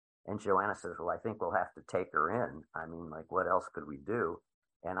go? And Joanna says, well, I think we'll have to take her in. I mean, like, what else could we do?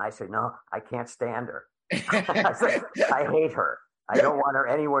 And I said, no, I can't stand her. I said, I hate her. I don't want her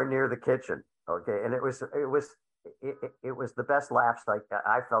anywhere near the kitchen. Okay. And it was the best laughs. Like,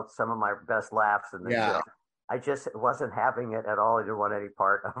 I felt some of my best laughs in the show. I just wasn't having it at all. I didn't want any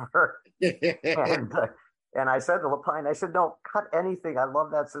part of her. And I said to Lapine, I said, no, cut anything. I love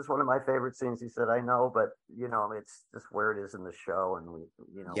that. This is one of my favorite scenes. He said, I know, but it's just where it is in the show. And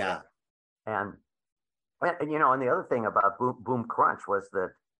and and the other thing about Boom Crunch was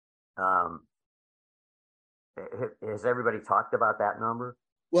that, has everybody talked about that number?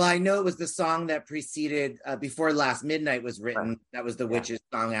 Well, I know it was the song that preceded, before Last Midnight was written. Right. That was the Witch's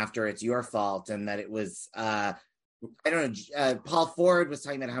song after It's Your Fault. And that it was, I don't know, Paul Ford was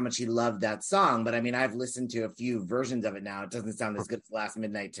talking about how much he loved that song. But I mean, I've listened to a few versions of it now. It doesn't sound as good as Last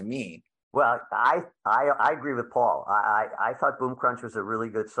Midnight to me. Well, I agree with Paul. I thought Boom Crunch was a really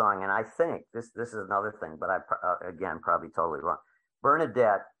good song. And I think this is another thing, but again, probably totally wrong.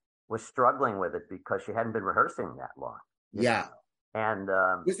 Bernadette was struggling with it because she hadn't been rehearsing that long. Yeah. And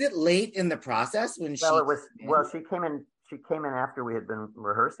was it late in the process when she? Well, she came in. She came in after we had been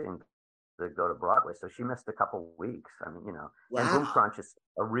rehearsing to go to Broadway, so she missed a couple weeks. I mean, Wow. And Boom Crunch is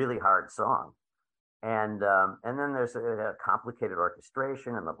a really hard song, and then there's a complicated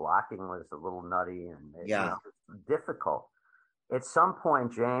orchestration, and the blocking was a little nutty and it's difficult. At some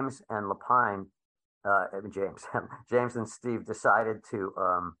point, James and Lapine, James and Steve decided to.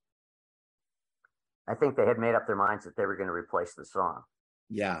 I think they had made up their minds that they were going to replace the song.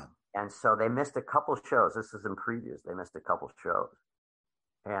 Yeah. And so they missed a couple shows. This is in previews. They missed a couple shows.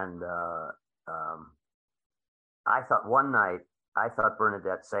 And I thought one night,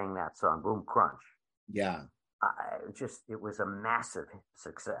 Bernadette sang that song, Boom Crunch. Yeah. It was a massive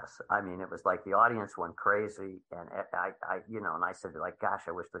success. I mean, it was like the audience went crazy. And and I said, like, gosh,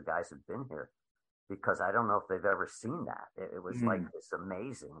 I wish the guys had been here because I don't know if they've ever seen that. It was like this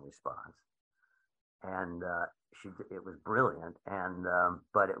amazing response. And it was brilliant, and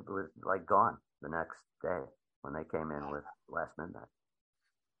but it was like gone the next day when they came in with Last Midnight.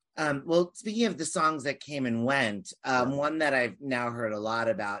 Well, speaking of the songs that came and went, one that I've now heard a lot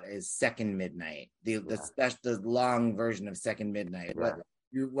about is Second Midnight, the long version of Second Midnight.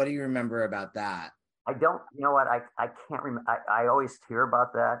 Yeah. What do you remember about that? I don't. You know what? I can't remember. I always hear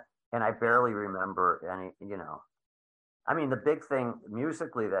about that, and I barely remember any. I mean, the big thing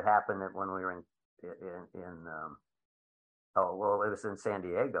musically that happened when we were in it was in San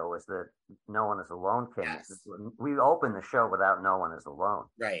Diego, was that No One Is Alone came. Yes. We opened the show without No One Is Alone.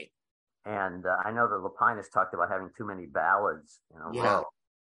 Right. And I know that Lapine has talked about having too many ballads in a row.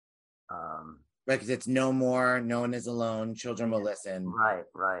 Right, because it's No More, No One Is Alone, Children Will Listen. Right.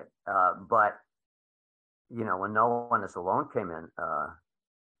 But, when No One Is Alone came in,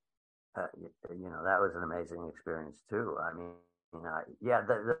 that was an amazing experience too. I mean,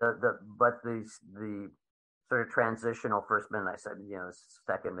 but the sort of transitional First Midnight,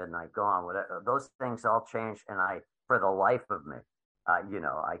 Second Midnight gone, whatever, those things all changed, and for the life of me, I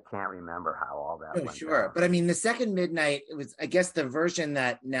can't remember how all that went down. But I mean, the Second Midnight, it was, I guess, the version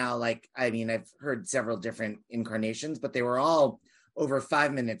that now, I've heard several different incarnations, but they were all over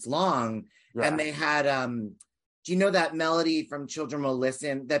 5 minutes long, and they had do you know that melody from Children Will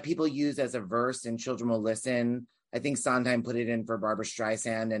Listen that people use as a verse in Children Will Listen? I think Sondheim put it in for Barbra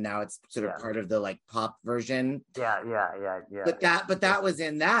Streisand, and now it's sort of part of the pop version. Yeah. But that was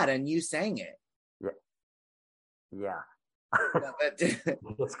in that, and you sang it. Yeah.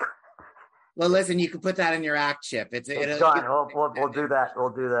 Well, listen, you can put that in your act, Chip. It's gone. We'll do that. We'll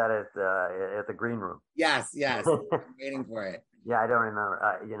do that at the green room. Yes. I'm waiting for it. Yeah, I don't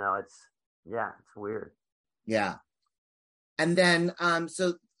remember. It's weird. Yeah, and then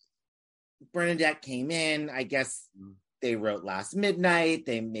so Bernadette came in. I guess they wrote Last Midnight.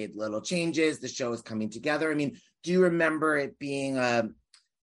 They made little changes. The show is coming together. I mean, do you remember it being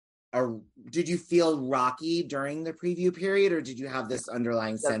did you feel rocky during the preview period, or did you have this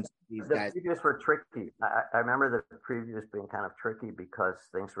underlying sense of these guys? The previews were tricky. I remember the previews being kind of tricky because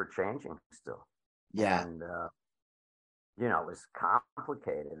things were changing still. Yeah. And, it was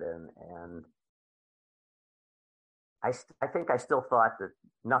complicated. And I think I still thought that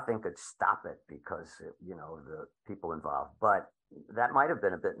nothing could stop it because, the people involved. But that might have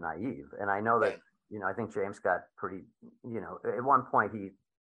been a bit naive. And I know that, I think James got pretty, at one point he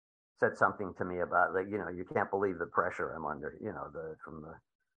said something to me about you can't believe the pressure I'm under, from the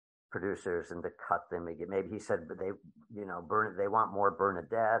producers and to cut them. Maybe he said, but they want more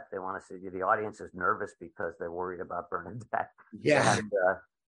Bernadette. They want to see the audience is nervous because they're worried about Bernadette. Yeah.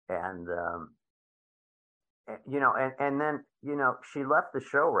 And then, she left the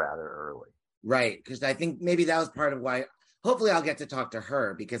show rather early. Right. Because I think maybe that was part of why, hopefully I'll get to talk to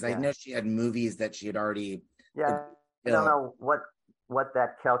her because I know she had movies that she had already. Yeah. I don't know what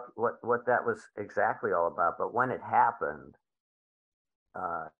that was exactly all about, but when it happened,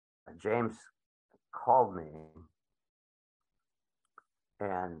 James called me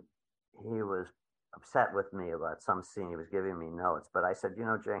and he was upset with me about some scene. He was giving me notes, but I said,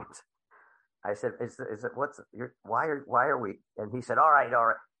 James, I said, is it why are we? And he said, all right.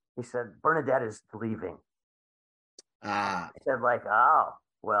 He said, Bernadette is leaving. I said, oh,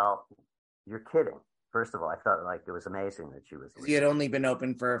 well, you're kidding. First of all, I thought it was amazing that she was leaving. She had only been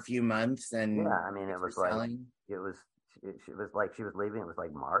open for a few months, and yeah, I mean, it was like she was leaving. It was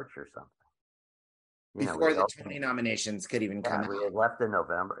like March or something. Before the Tony nominations could even come out. We had left in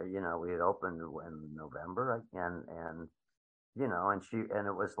November. We had opened in November, and it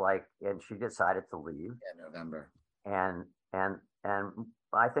was and she decided to leave. Yeah, November. And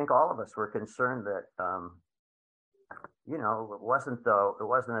I think all of us were concerned that it wasn't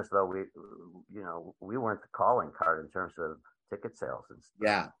as though we weren't the calling card in terms of ticket sales and stuff.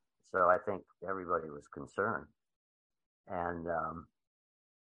 Yeah. So I think everybody was concerned, and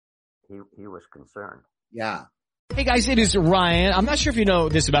he was concerned. Yeah. Hey guys, it is Ryan. I'm not sure if you know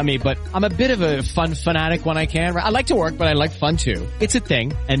this about me, but I'm a bit of a fun fanatic when I can. I like to work, but I like fun too. It's a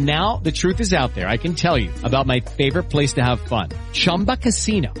thing. And now the truth is out there. I can tell you about my favorite place to have fun. Chumba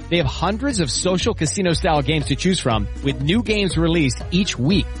Casino. They have hundreds of social casino style games to choose from with new games released each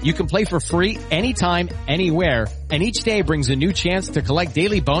week. You can play for free anytime, anywhere. And each day brings a new chance to collect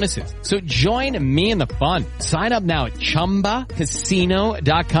daily bonuses. So join me in the fun. Sign up now at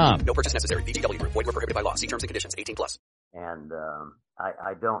ChumbaCasino.com. No purchase necessary. VGW. Void where prohibited by law. See terms and conditions. 18+. And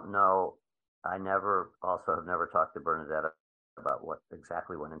I don't know. I have never talked to Bernadette about what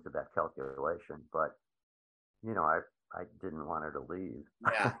exactly went into that calculation. But, I didn't want her to leave.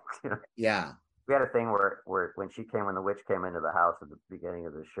 Yeah. Yeah. We had a thing where when the witch came into the house at the beginning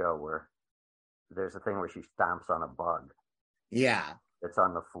of the show where there's a thing where she stomps on a bug. Yeah. It's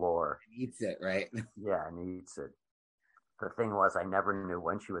on the floor. And eats it, right? Yeah, and eats it. The thing was, I never knew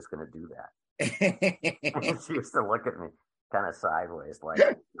when she was going to do that. She used to look at me kind of sideways,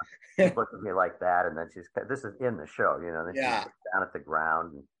 she'd look at me like that, and then this is in the show, then she'd look down at the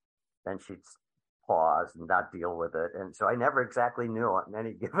ground, and then she'd pause and not deal with it. And so I never exactly knew on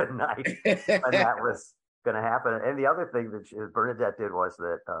any given night when that was going to happen. And the other thing that Bernadette did was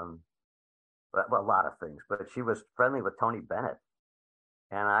that, a lot of things, but she was friendly with Tony Bennett.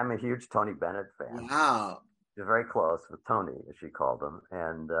 And I'm a huge Tony Bennett fan. Wow. She was very close with Tony, as she called him.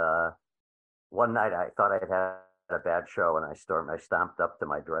 And one night I thought I had had a bad show, and I stomped up to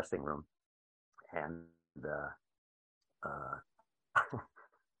my dressing room, and I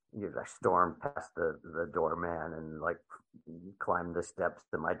stormed past the doorman and climbed the steps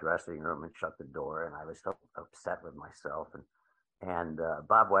to my dressing room and shut the door. And I was so upset with myself. And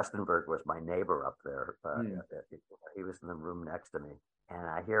Bob Westenberg was my neighbor up there. He was in the room next to me. And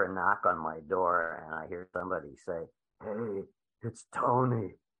I hear a knock on my door, and I hear somebody say, "Hey, it's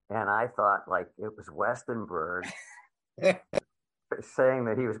Tony." And I thought it was Westenberg saying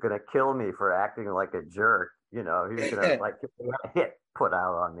that he was going to kill me for acting like a jerk. He was going to hit put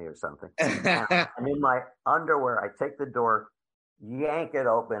out on me or something. And I'm in my underwear. I take the door, yank it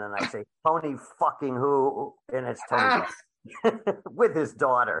open, and I say, "Tony fucking who?" And it's Tony with his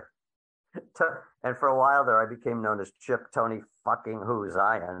daughter. And for a while there, I became known as Chip Tony fucking who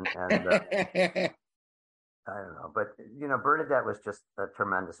Zion. And I don't know, but Bernadette was just a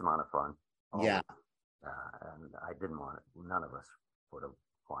tremendous amount of fun. Yeah. And I didn't want it. None of us would have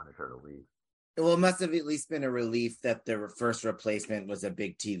wanted her to leave. Well, it must have at least been a relief that the first replacement was a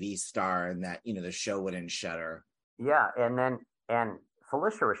big TV star and that, the show wouldn't shutter. Yeah. And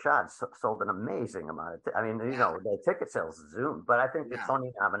Felicia Rashad sold an amazing amount of, the ticket sales zoomed, but I think the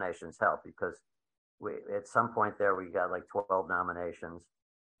Tony nominations helped because at some point there, we got 12 nominations,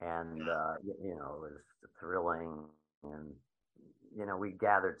 and, it was thrilling, and, we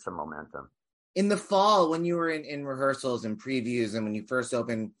gathered some momentum. In the fall, when you were in rehearsals and previews and when you first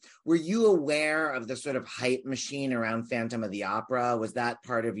opened, were you aware of the sort of hype machine around Phantom of the Opera? Was that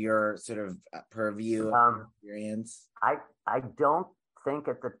part of your sort of purview of experience? I don't think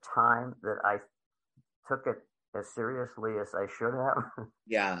at the time that I took it as seriously as I should have.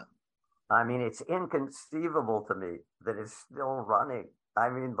 Yeah. I mean, it's inconceivable to me that it's still running. I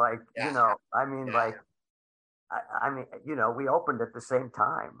mean, we opened at the same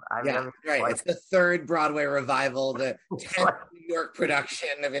time. Right. It's the third Broadway revival, the 10th New York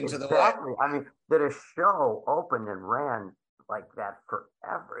production of Into the Wild. I mean, that a show opened and ran like that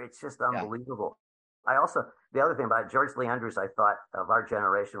forever. It's just unbelievable. I also, the other thing about George Lee Andrews, I thought of our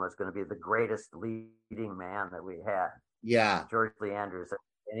generation was going to be the greatest leading man that we had. Yeah. George Lee Andrews.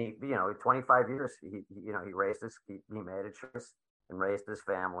 And he, 25 years, he made a choice and raised his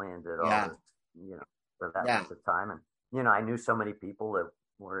family and did all this, for that length of time. And, I knew so many people that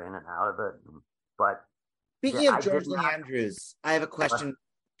were in and out of it. But speaking of George Lee Andrews, I have a question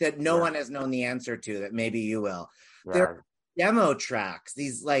that no one has known the answer to that maybe you will. Yeah. There are demo tracks,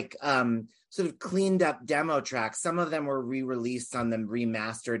 these like sort of cleaned up demo tracks. Some of them were re-released on the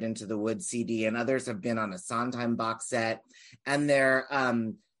remastered Into the Woods CD, and others have been on a Sondheim box set. And they're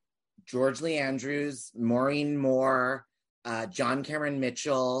George Lee Andrews, Maureen Moore, John Cameron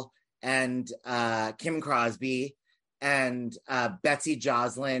Mitchell, and Kim Crosby, and Betsy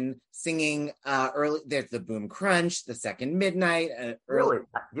Joslin singing early. There's the Boom Crunch, the Second Midnight. Really?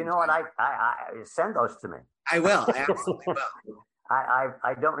 You know what? I send those to me. I will. I absolutely will.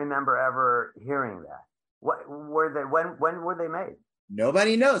 I don't remember ever hearing that. What were they? When were they made?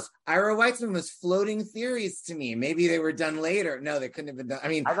 Nobody knows. Ira Weitzman was floating theories to me. Maybe they were done later. No, they couldn't have been done. I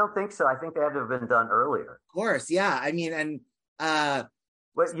mean, I don't think so. I think they had to have been done earlier. Of course, yeah. I mean, and but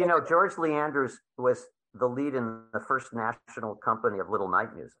George Lee Andrews was the lead in the first national company of Little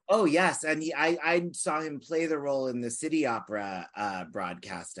Night Music. Oh yes, and I saw him play the role in the City Opera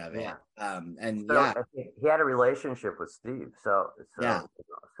broadcast of it. Yeah. And so he had a relationship with Steve. So,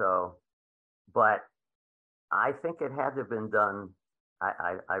 but I think it had to have been done.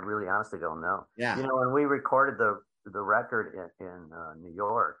 I really honestly don't know. Yeah. When we recorded the record in New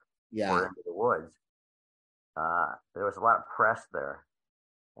York, or Into the Woods, there was a lot of press there,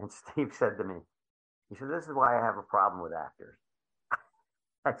 and Steve said to me, he said, "This is why I have a problem with actors."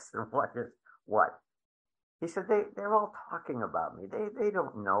 I said, "What?" He said, "They're all talking about me. They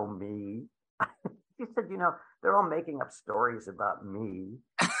don't know me." He said, "They're all making up stories about me."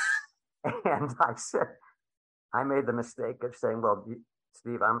 And I said, I made the mistake of saying, "Well,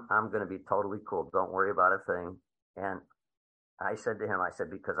 Steve, I'm going to be totally cool. Don't worry about a thing." And I said to him,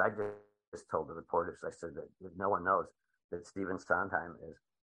 because I just told the reporters, I said that no one knows that Stephen Sondheim is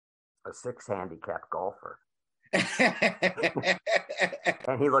a 6 handicap golfer. And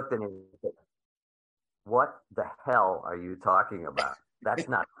he looked at me and said, "What the hell are you talking about? That's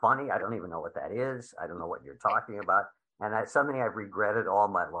not funny. I don't even know what that is. I don't know what you're talking about." And that's something I've regretted all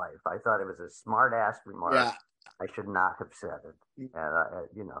my life. I thought it was a smart ass remark. Yeah. I should not have said it.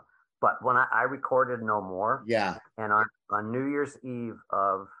 And, but when I recorded No More. Yeah. And on New Year's Eve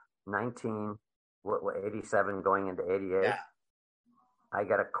of 87 going into 88. Yeah. I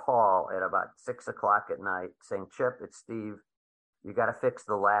got a call at about 6 o'clock at night saying, "Chip, it's Steve. You got to fix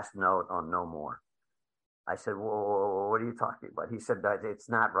the last note on No More." I said, "Whoa, what are you talking about?" He said, "It's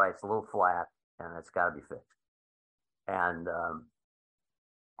not right. It's a little flat and it's got to be fixed." And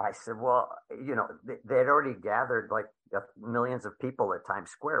I said, "Well, they had already gathered like millions of people at Times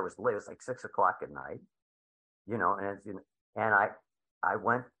Square. It was like 6 o'clock at night, and I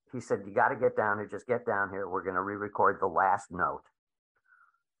went, he said, "You got to get down here. Just get down here. We're going to re-record the last note."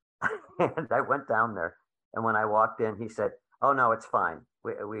 And I went down there, and when I walked in, he said, "Oh no, it's fine.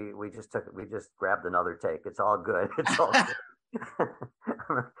 We just grabbed another take. It's all good. It's all good."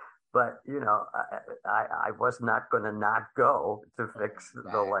 But I was not going to not go to fix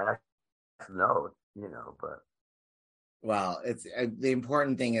the last note. But well, it's the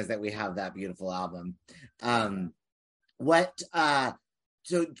important thing is that we have that beautiful album.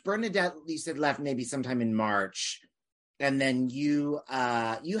 So Bernadette, you said, left maybe sometime in March. And then you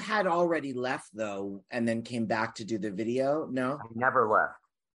had already left though, and then came back to do the video. No, I never left.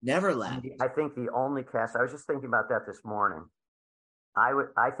 Never left. I think the only cast. I was just thinking about that this morning.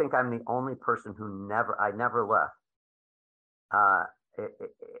 I think I'm the only person who never left. I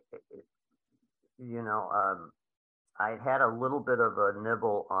had a little bit of a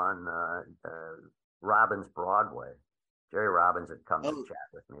nibble on Robbins Broadway. Jerry Robbins had come to chat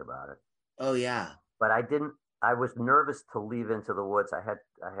with me about it. Oh yeah, but I didn't. I was nervous to leave Into the Woods. I had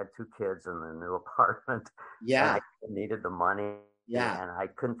 2 kids in the new apartment. Yeah, and I needed the money. Yeah, and I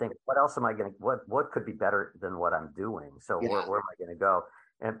couldn't think, what else am I going to? What could be better than what I'm doing? So where am I going to go?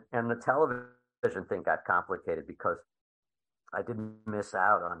 And the television thing got complicated because I didn't miss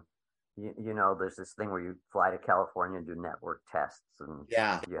out on. There's this thing where you fly to California and do network tests, and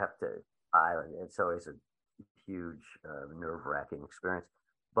you have to. It's always a huge nerve-wracking experience.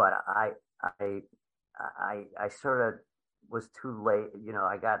 But I sort of was too late.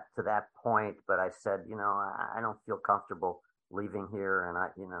 I got to that point, but I said, I don't feel comfortable leaving here, and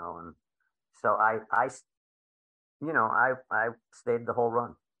so I stayed the whole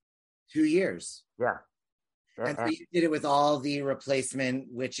run. 2 years. Yeah. And so you did it with all the replacement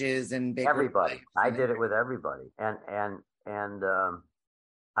witches and big everybody. I did it with everybody, and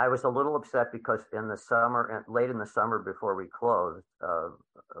I was a little upset because in the summer, late in the summer before we closed, of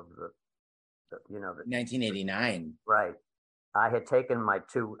the 1989, right, I had taken my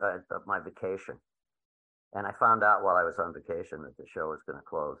my vacation, and I found out while I was on vacation that the show was going to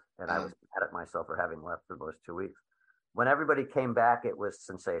close, and I was mad at myself for having left for those 2 weeks. When everybody came back, it was a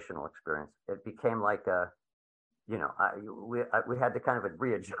sensational experience. It became like we had to kind of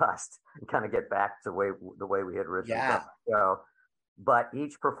readjust and kind of get back to the way we had originally done the show. But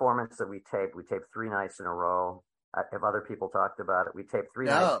each performance that we taped 3 nights in a row. If other people talked about it, we taped 3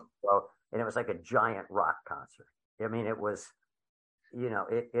 nights in a row, and it was like a giant rock concert. I mean, it was,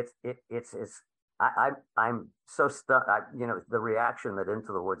 I'm so stuck. The reaction that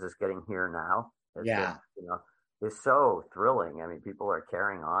Into the Woods is getting here now, is so thrilling. I mean, people are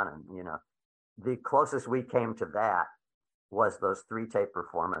carrying on, and the closest we came to that was those 3 tape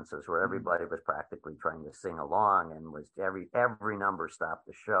performances where everybody was practically trying to sing along, and was every number stopped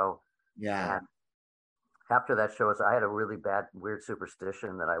the show. Yeah. And after that show, I had a really bad, weird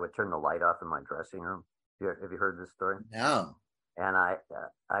superstition that I would turn the light off in my dressing room. Have you heard this story? No. And I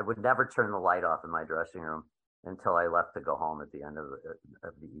would never turn the light off in my dressing room until I left to go home at the end of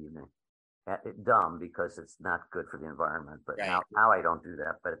the evening. Dumb, because it's not good for the environment. But now I don't do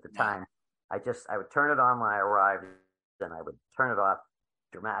that. But at the time, I would turn it on when I arrived, and I would turn it off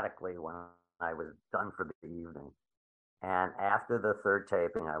dramatically when I was done for the evening. And after the 3rd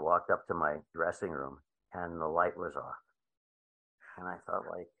taping, I walked up to my dressing room, and the light was off. And I thought,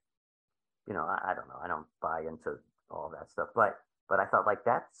 like, I don't know. I don't buy into all that stuff. But I thought, like,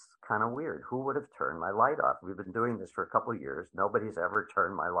 that's kind of weird. Who would have turned my light off? We've been doing this for a couple of years. Nobody's ever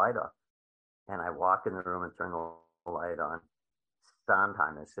turned my light off. And I walk in the room and turn the light on.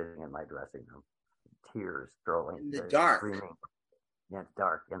 Sondheim is sitting in my dressing room, tears rolling. In the dark. Screaming. Yeah, it's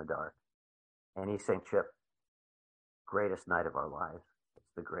dark, in the dark. And he's saying, Chip, greatest night of our lives.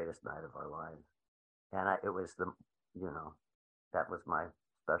 It's the greatest night of our lives. And it was that was my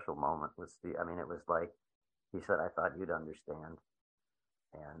special moment. It was like, he said, I thought you'd understand.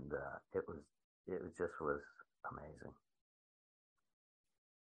 And it just was amazing.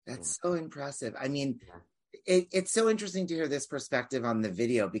 That's so impressive. I mean, it's so interesting to hear this perspective on the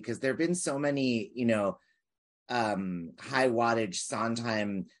video, because there have been so many, high wattage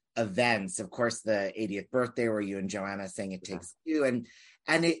Sondheim events. Of course, the 80th birthday where you and Joanna sang It Takes Two.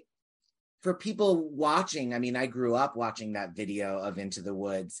 And it, for people watching, I mean, I grew up watching that video of Into the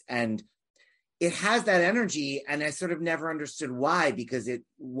Woods, and it has that energy, and I sort of never understood why, because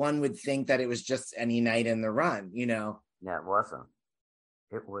one would think that it was just any night in the run, Yeah, it wasn't.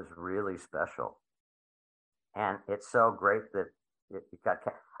 It was really special. And it's so great that it got.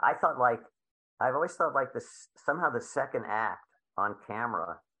 I've always thought like this, somehow the second act on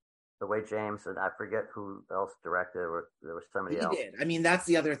camera, the way James, and I forget who else directed, or there was somebody else. He did. I mean, that's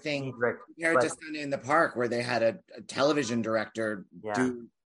the other thing. Compared to Sunday in the Park, where they had a television director do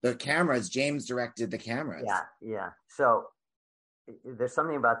the cameras. James directed the cameras. Yeah. So there's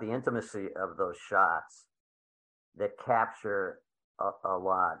something about the intimacy of those shots that capture a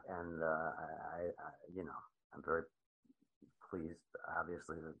lot, and I'm very pleased,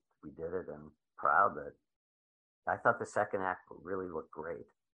 obviously, that we did it, and proud that I thought the second act really looked great.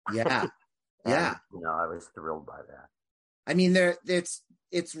 Yeah. And, I was thrilled by that. I mean,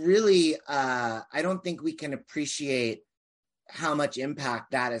 it's really, I don't think we can appreciate how much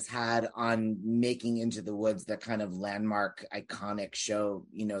impact that has had on making Into the Woods the kind of landmark, iconic show,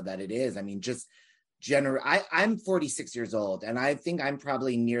 that it is. I mean, just I'm 46 years old, and I think I'm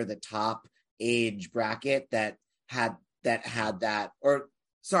probably near the top age bracket that had that, or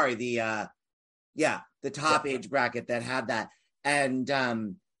sorry, the top age bracket that had that. And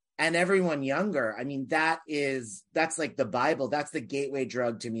everyone younger, I mean, that's like the Bible. That's the gateway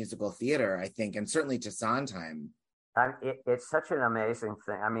drug to musical theater, I think, and certainly to Sondheim. It's such an amazing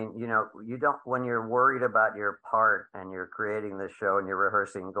thing. I mean, you don't, when you're worried about your part and you're creating the show and you're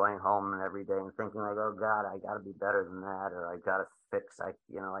rehearsing, going home and every day and thinking like, oh God, I got to be better than that, or I got to fix, I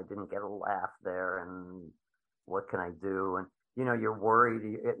didn't get a laugh there, and what can I do? And, you're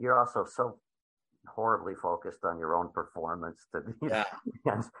worried. You're also so horribly focused on your own performance and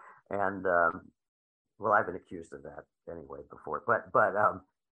well, I've been accused of that anyway before, but the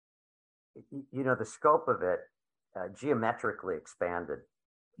scope of it geometrically expanded,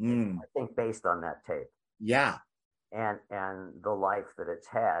 I think, based on that tape. Yeah. And the life that it's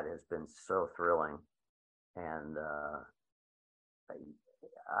had has been so thrilling. And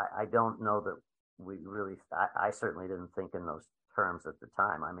I don't know that we really, I certainly didn't think in those terms at the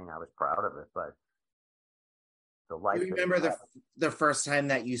time. I mean, I was proud of it, but the life. Do you remember the first time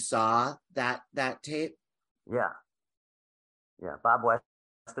that you saw that tape? Yeah. Bob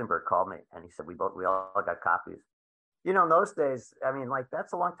Westenberg called me and he said we all got copies. In those days, I mean, like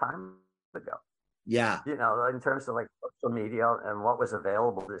that's a long time ago. Yeah. In terms of like social media and what was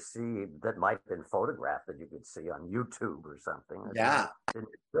available to see that might have been photographed that you could see on YouTube or something. Yeah. Didn't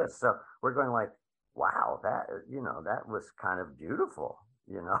exist. So we're going like, wow, that was kind of beautiful.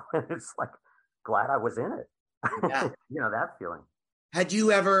 And it's like glad I was in it. Yeah. That feeling. Had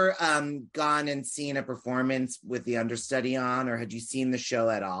you ever gone and seen a performance with the understudy on, or had you seen the show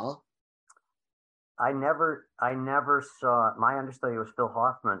at all? I never saw. My understudy was Phil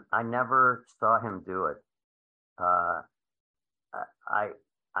Hoffman. I never saw him do it. I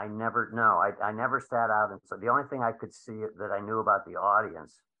never sat out, and so the only thing I could see that I knew about the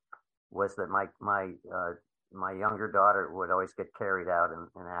audience was that my younger daughter would always get carried out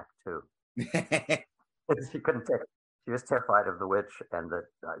in Act 2. She was terrified of the witch and that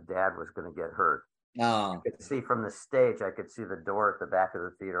Dad was going to get hurt. Oh. You could see from the stage, I could see the door at the back of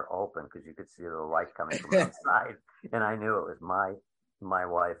the theater open because you could see the light coming from outside. And I knew it was my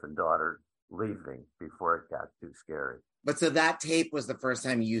wife and daughter leaving before it got too scary. But so that tape was the first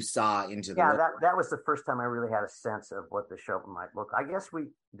time you saw Into the Yeah, Woods. that was the first time I really had a sense of what the show might look. I guess we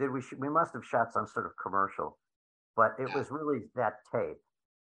must have shot some sort of commercial, but it was really that tape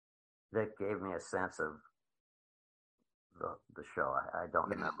that gave me a sense of the show. I don't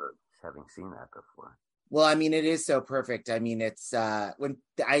remember having seen that before. Well, I mean, it is so perfect. I mean, it's when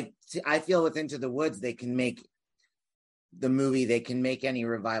I feel with Into the Woods, they can make the movie, they can make any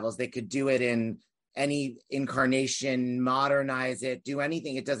revivals. They could do it in any incarnation, modernize it, do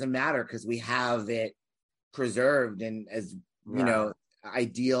anything. It doesn't matter because we have it preserved and as,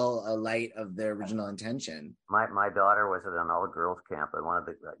 ideal a light of the original intention. My daughter was at an all-girls camp and one of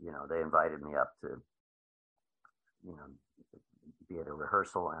the, they invited me up to, be at a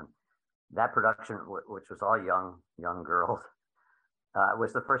rehearsal, and that production, which was all young girls,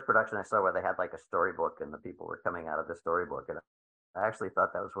 was the first production I saw where they had like a storybook and the people were coming out of the storybook, and I actually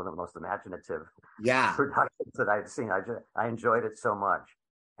thought that was one of the most imaginative productions that I'd seen. I enjoyed it so much,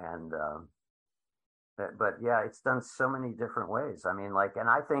 and but yeah, it's done so many different ways. I mean, and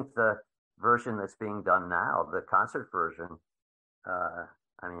I think the version that's being done now, the concert version, I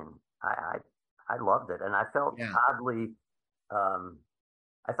mean, I loved it, and I felt oddly.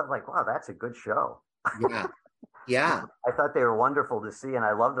 I felt like, wow, that's a good show. Yeah. I thought they were wonderful to see, and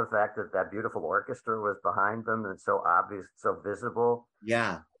I love the fact that beautiful orchestra was behind them and so obvious, so visible.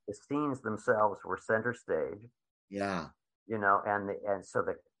 Yeah. The scenes themselves were center stage. Yeah. And so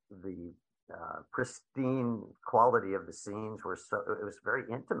the pristine quality of the scenes it was very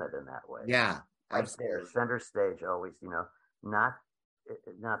intimate in that way. Yeah. Right there, center stage, always, not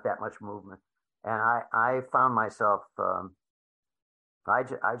that much movement. And I found myself, I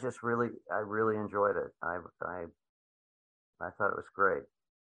really enjoyed it. I thought it was great.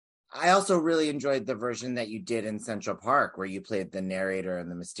 I also really enjoyed the version that you did in Central Park, where you played the narrator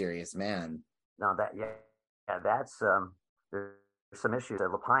and the mysterious man. No, that's there's some issues that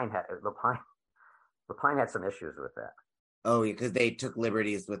Lapine had some issues with that. Oh, because they took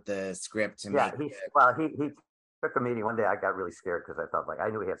liberties with the script. He took a meeting one day. I got really scared because I thought I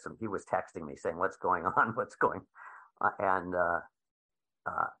knew he was texting me saying, what's going on?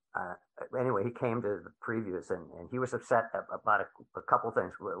 Anyway, he came to the previews and he was upset about a couple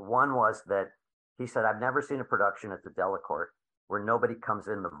things. One was that he said, I've never seen a production at the Delacorte where nobody comes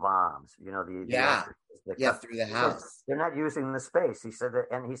in the VOMs, through the house. They're not using the space. He said that,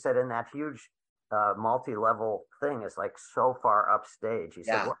 and he said in that huge multi-level thing is like so far upstage. He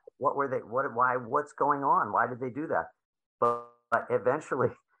said, what were they? What's going on? Why did they do that? But eventually,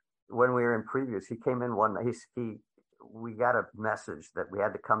 when we were in previews, he came in one night. We got a message that we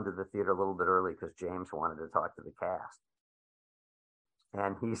had to come to the theater a little bit early because James wanted to talk to the cast.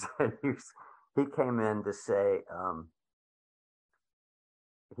 And he said he came in to say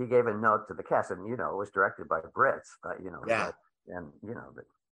he gave a note to the cast, and it was directed by Brits, and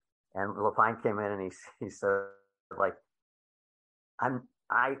Lapine came in and he said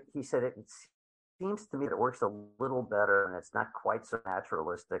he said it seems to me that it works a little better and it's not quite so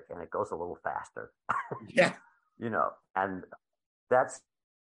naturalistic and it goes a little faster. Yeah. And that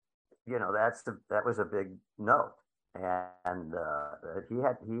was a big note, and he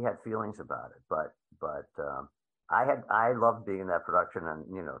had feelings about it, but I loved being in that production, and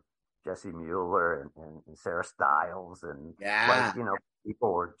Jesse Mueller and Sarah Stiles and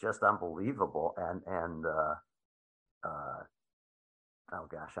people were just unbelievable, and oh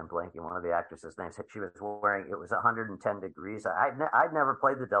gosh, I'm blanking one of the actresses' names. She was wearing, it was 110 degrees. I'd never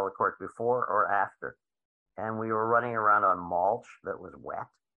played the Delacorte before or after. and we were running around on mulch that was wet.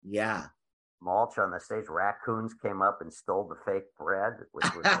 Yeah. Mulch on the stage. Raccoons came up and stole the fake bread,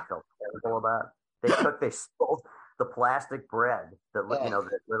 which was I felt terrible about. They stole the plastic bread that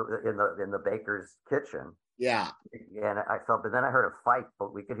in the baker's kitchen. Yeah. And I felt, but then I heard a fight,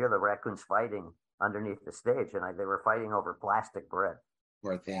 but we could hear the raccoons fighting underneath the stage, and they were fighting over plastic bread.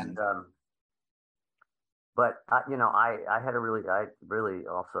 Poor thing. And, but I really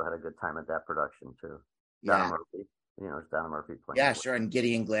also had a good time at that production too. Donna Murphy, it's Donna Murphy playing. Yeah, sure. And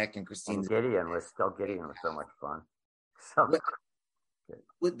Gideon Glick and Christine. And Gideon was so much fun. So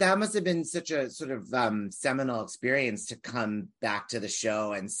that must have been such a sort of seminal experience to come back to the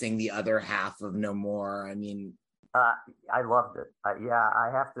show and sing the other half of No More. I mean, I loved it. I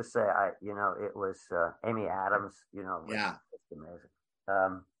have to say, it was Amy Adams. Yeah, it's amazing.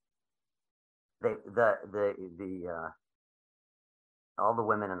 The all the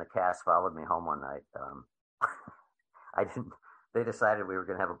women in the cast followed me home one night. I didn't. They decided we were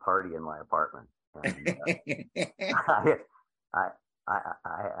going to have a party in my apartment. And,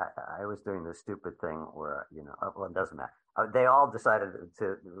 I was doing this stupid thing where, well, it doesn't matter. They all decided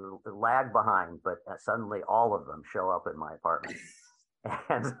to lag behind, but suddenly all of them show up in my apartment.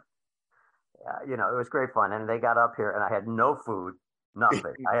 And, it was great fun. And they got up here and I had no food,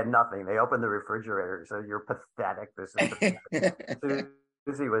 nothing. I had nothing. They opened the refrigerator. So you're pathetic. This is pathetic.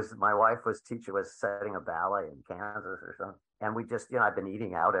 Susie my wife was setting a ballet in Kansas or something. And we just, I've been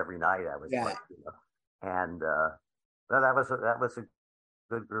eating out every night. I was like, and, that was a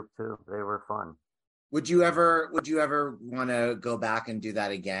good group too. They were fun. Would you ever want to go back and do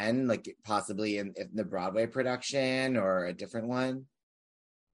that again, like possibly in the Broadway production or a different one?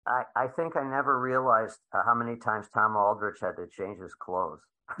 I think I never realized how many times Tom Aldrich had to change his clothes,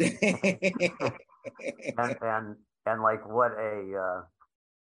 and like what an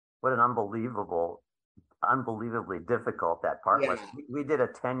unbelievably difficult that part was. We did a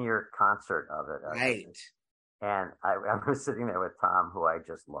 10-year concert of it, right? And I was sitting there with Tom, who I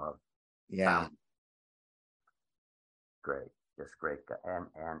just love. Yeah. Great. Just great guy. And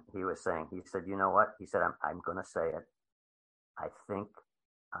he said, you know what? He said, I'm going to say it. I think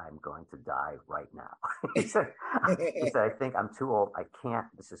I'm going to die right now. he said, I think I'm too old. I can't,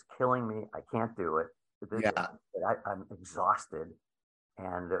 this is killing me. I can't do it. I'm exhausted.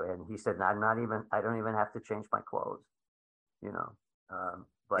 And he said, I don't even have to change my clothes,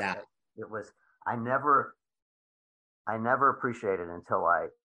 but it was, I never appreciated until I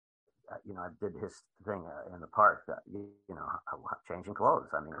did his thing in the park, changing clothes.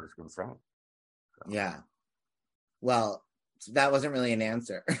 I mean, it was insane. So. Yeah. Well, that wasn't really an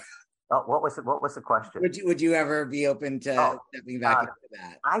answer. Oh, what was the question? Would you ever be open to stepping back into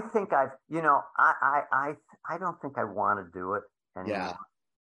that? I think I don't think I want to do it anymore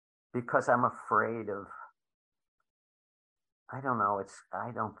because I'm afraid of, I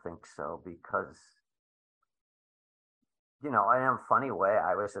don't think so because, in a funny way,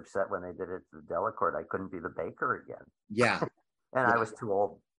 I was upset when they did it to the Delacorte. I couldn't be the baker again. Yeah. And I was too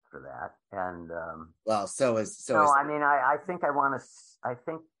old for that. And, I mean, I think I want to,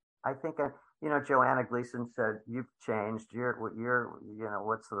 I think, Joanna Gleason said, you've changed. You're,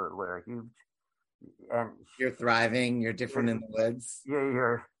 what's the lyric? You're thriving. You're different in the woods.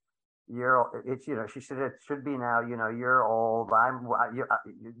 She said it should be now, you're old.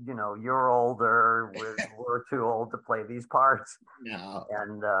 You're older. We're too old to play these parts. No.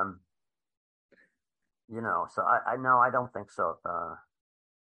 And, so I don't think so.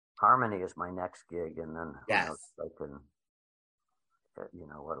 Harmony is my next gig. And then I can,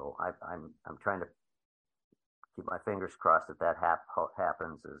 I'm trying to keep my fingers crossed that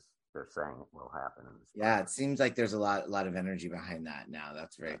happens as they're saying it will happen. Yeah, it seems like there's a lot of energy behind that now.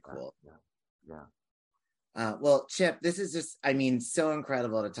 That's very cool. Yeah. Well, Chip, this is just, so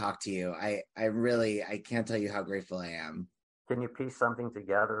incredible to talk to you. I can't tell you how grateful I am. Can you piece something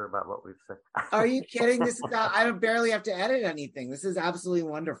together about what we've said? Are you kidding? I don't barely have to edit anything. This is absolutely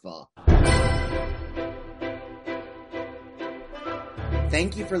wonderful.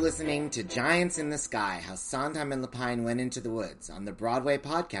 Thank you for listening to Giants in the Sky, How Sondheim and Lapine Went into the Woods on the Broadway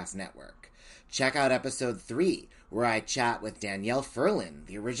Podcast Network. Check out episode 3, where I chat with Danielle Ferlin,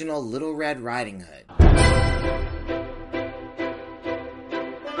 the original Little Red Riding Hood.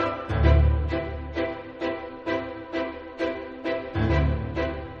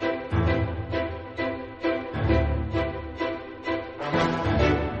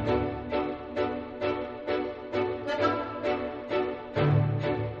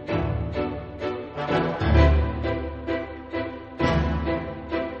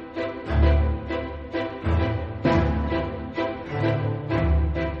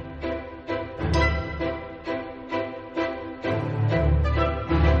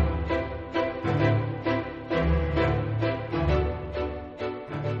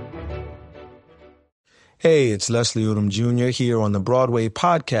 Hey, it's Leslie Odom Jr. here on the Broadway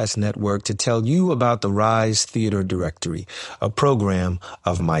Podcast Network to tell you about the Rise Theater Directory, a program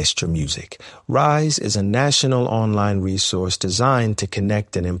of Maestro Music. Rise is a national online resource designed to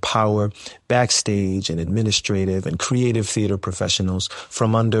connect and empower backstage and administrative and creative theater professionals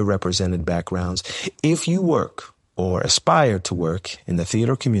from underrepresented backgrounds. If you work or aspire to work in the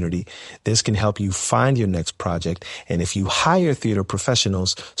theater community, this can help you find your next project. And if you hire theater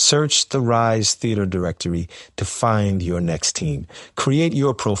professionals, search the Rise Theater Directory to find your next team. Create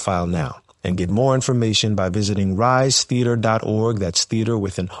your profile now and get more information by visiting risetheater.org. That's theater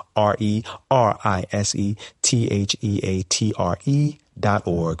with an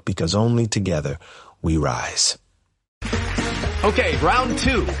RISETHEATRE.org, because only together we rise. Okay, round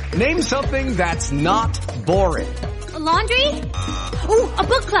two. Name something that's not boring. A laundry? Ooh, a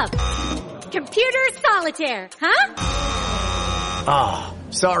book club. Computer solitaire, huh? Ah,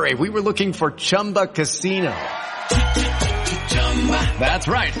 sorry, we were looking for Chumba Casino. That's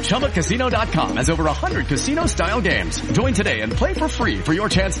right, ChumbaCasino.com has over 100 casino-style games. Join today and play for free for your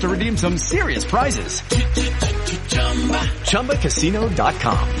chance to redeem some serious prizes.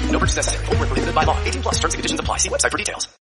 ChumbaCasino.com. No purchase necessary. Void where prohibited by law. 18+. Terms and conditions apply. See website for details.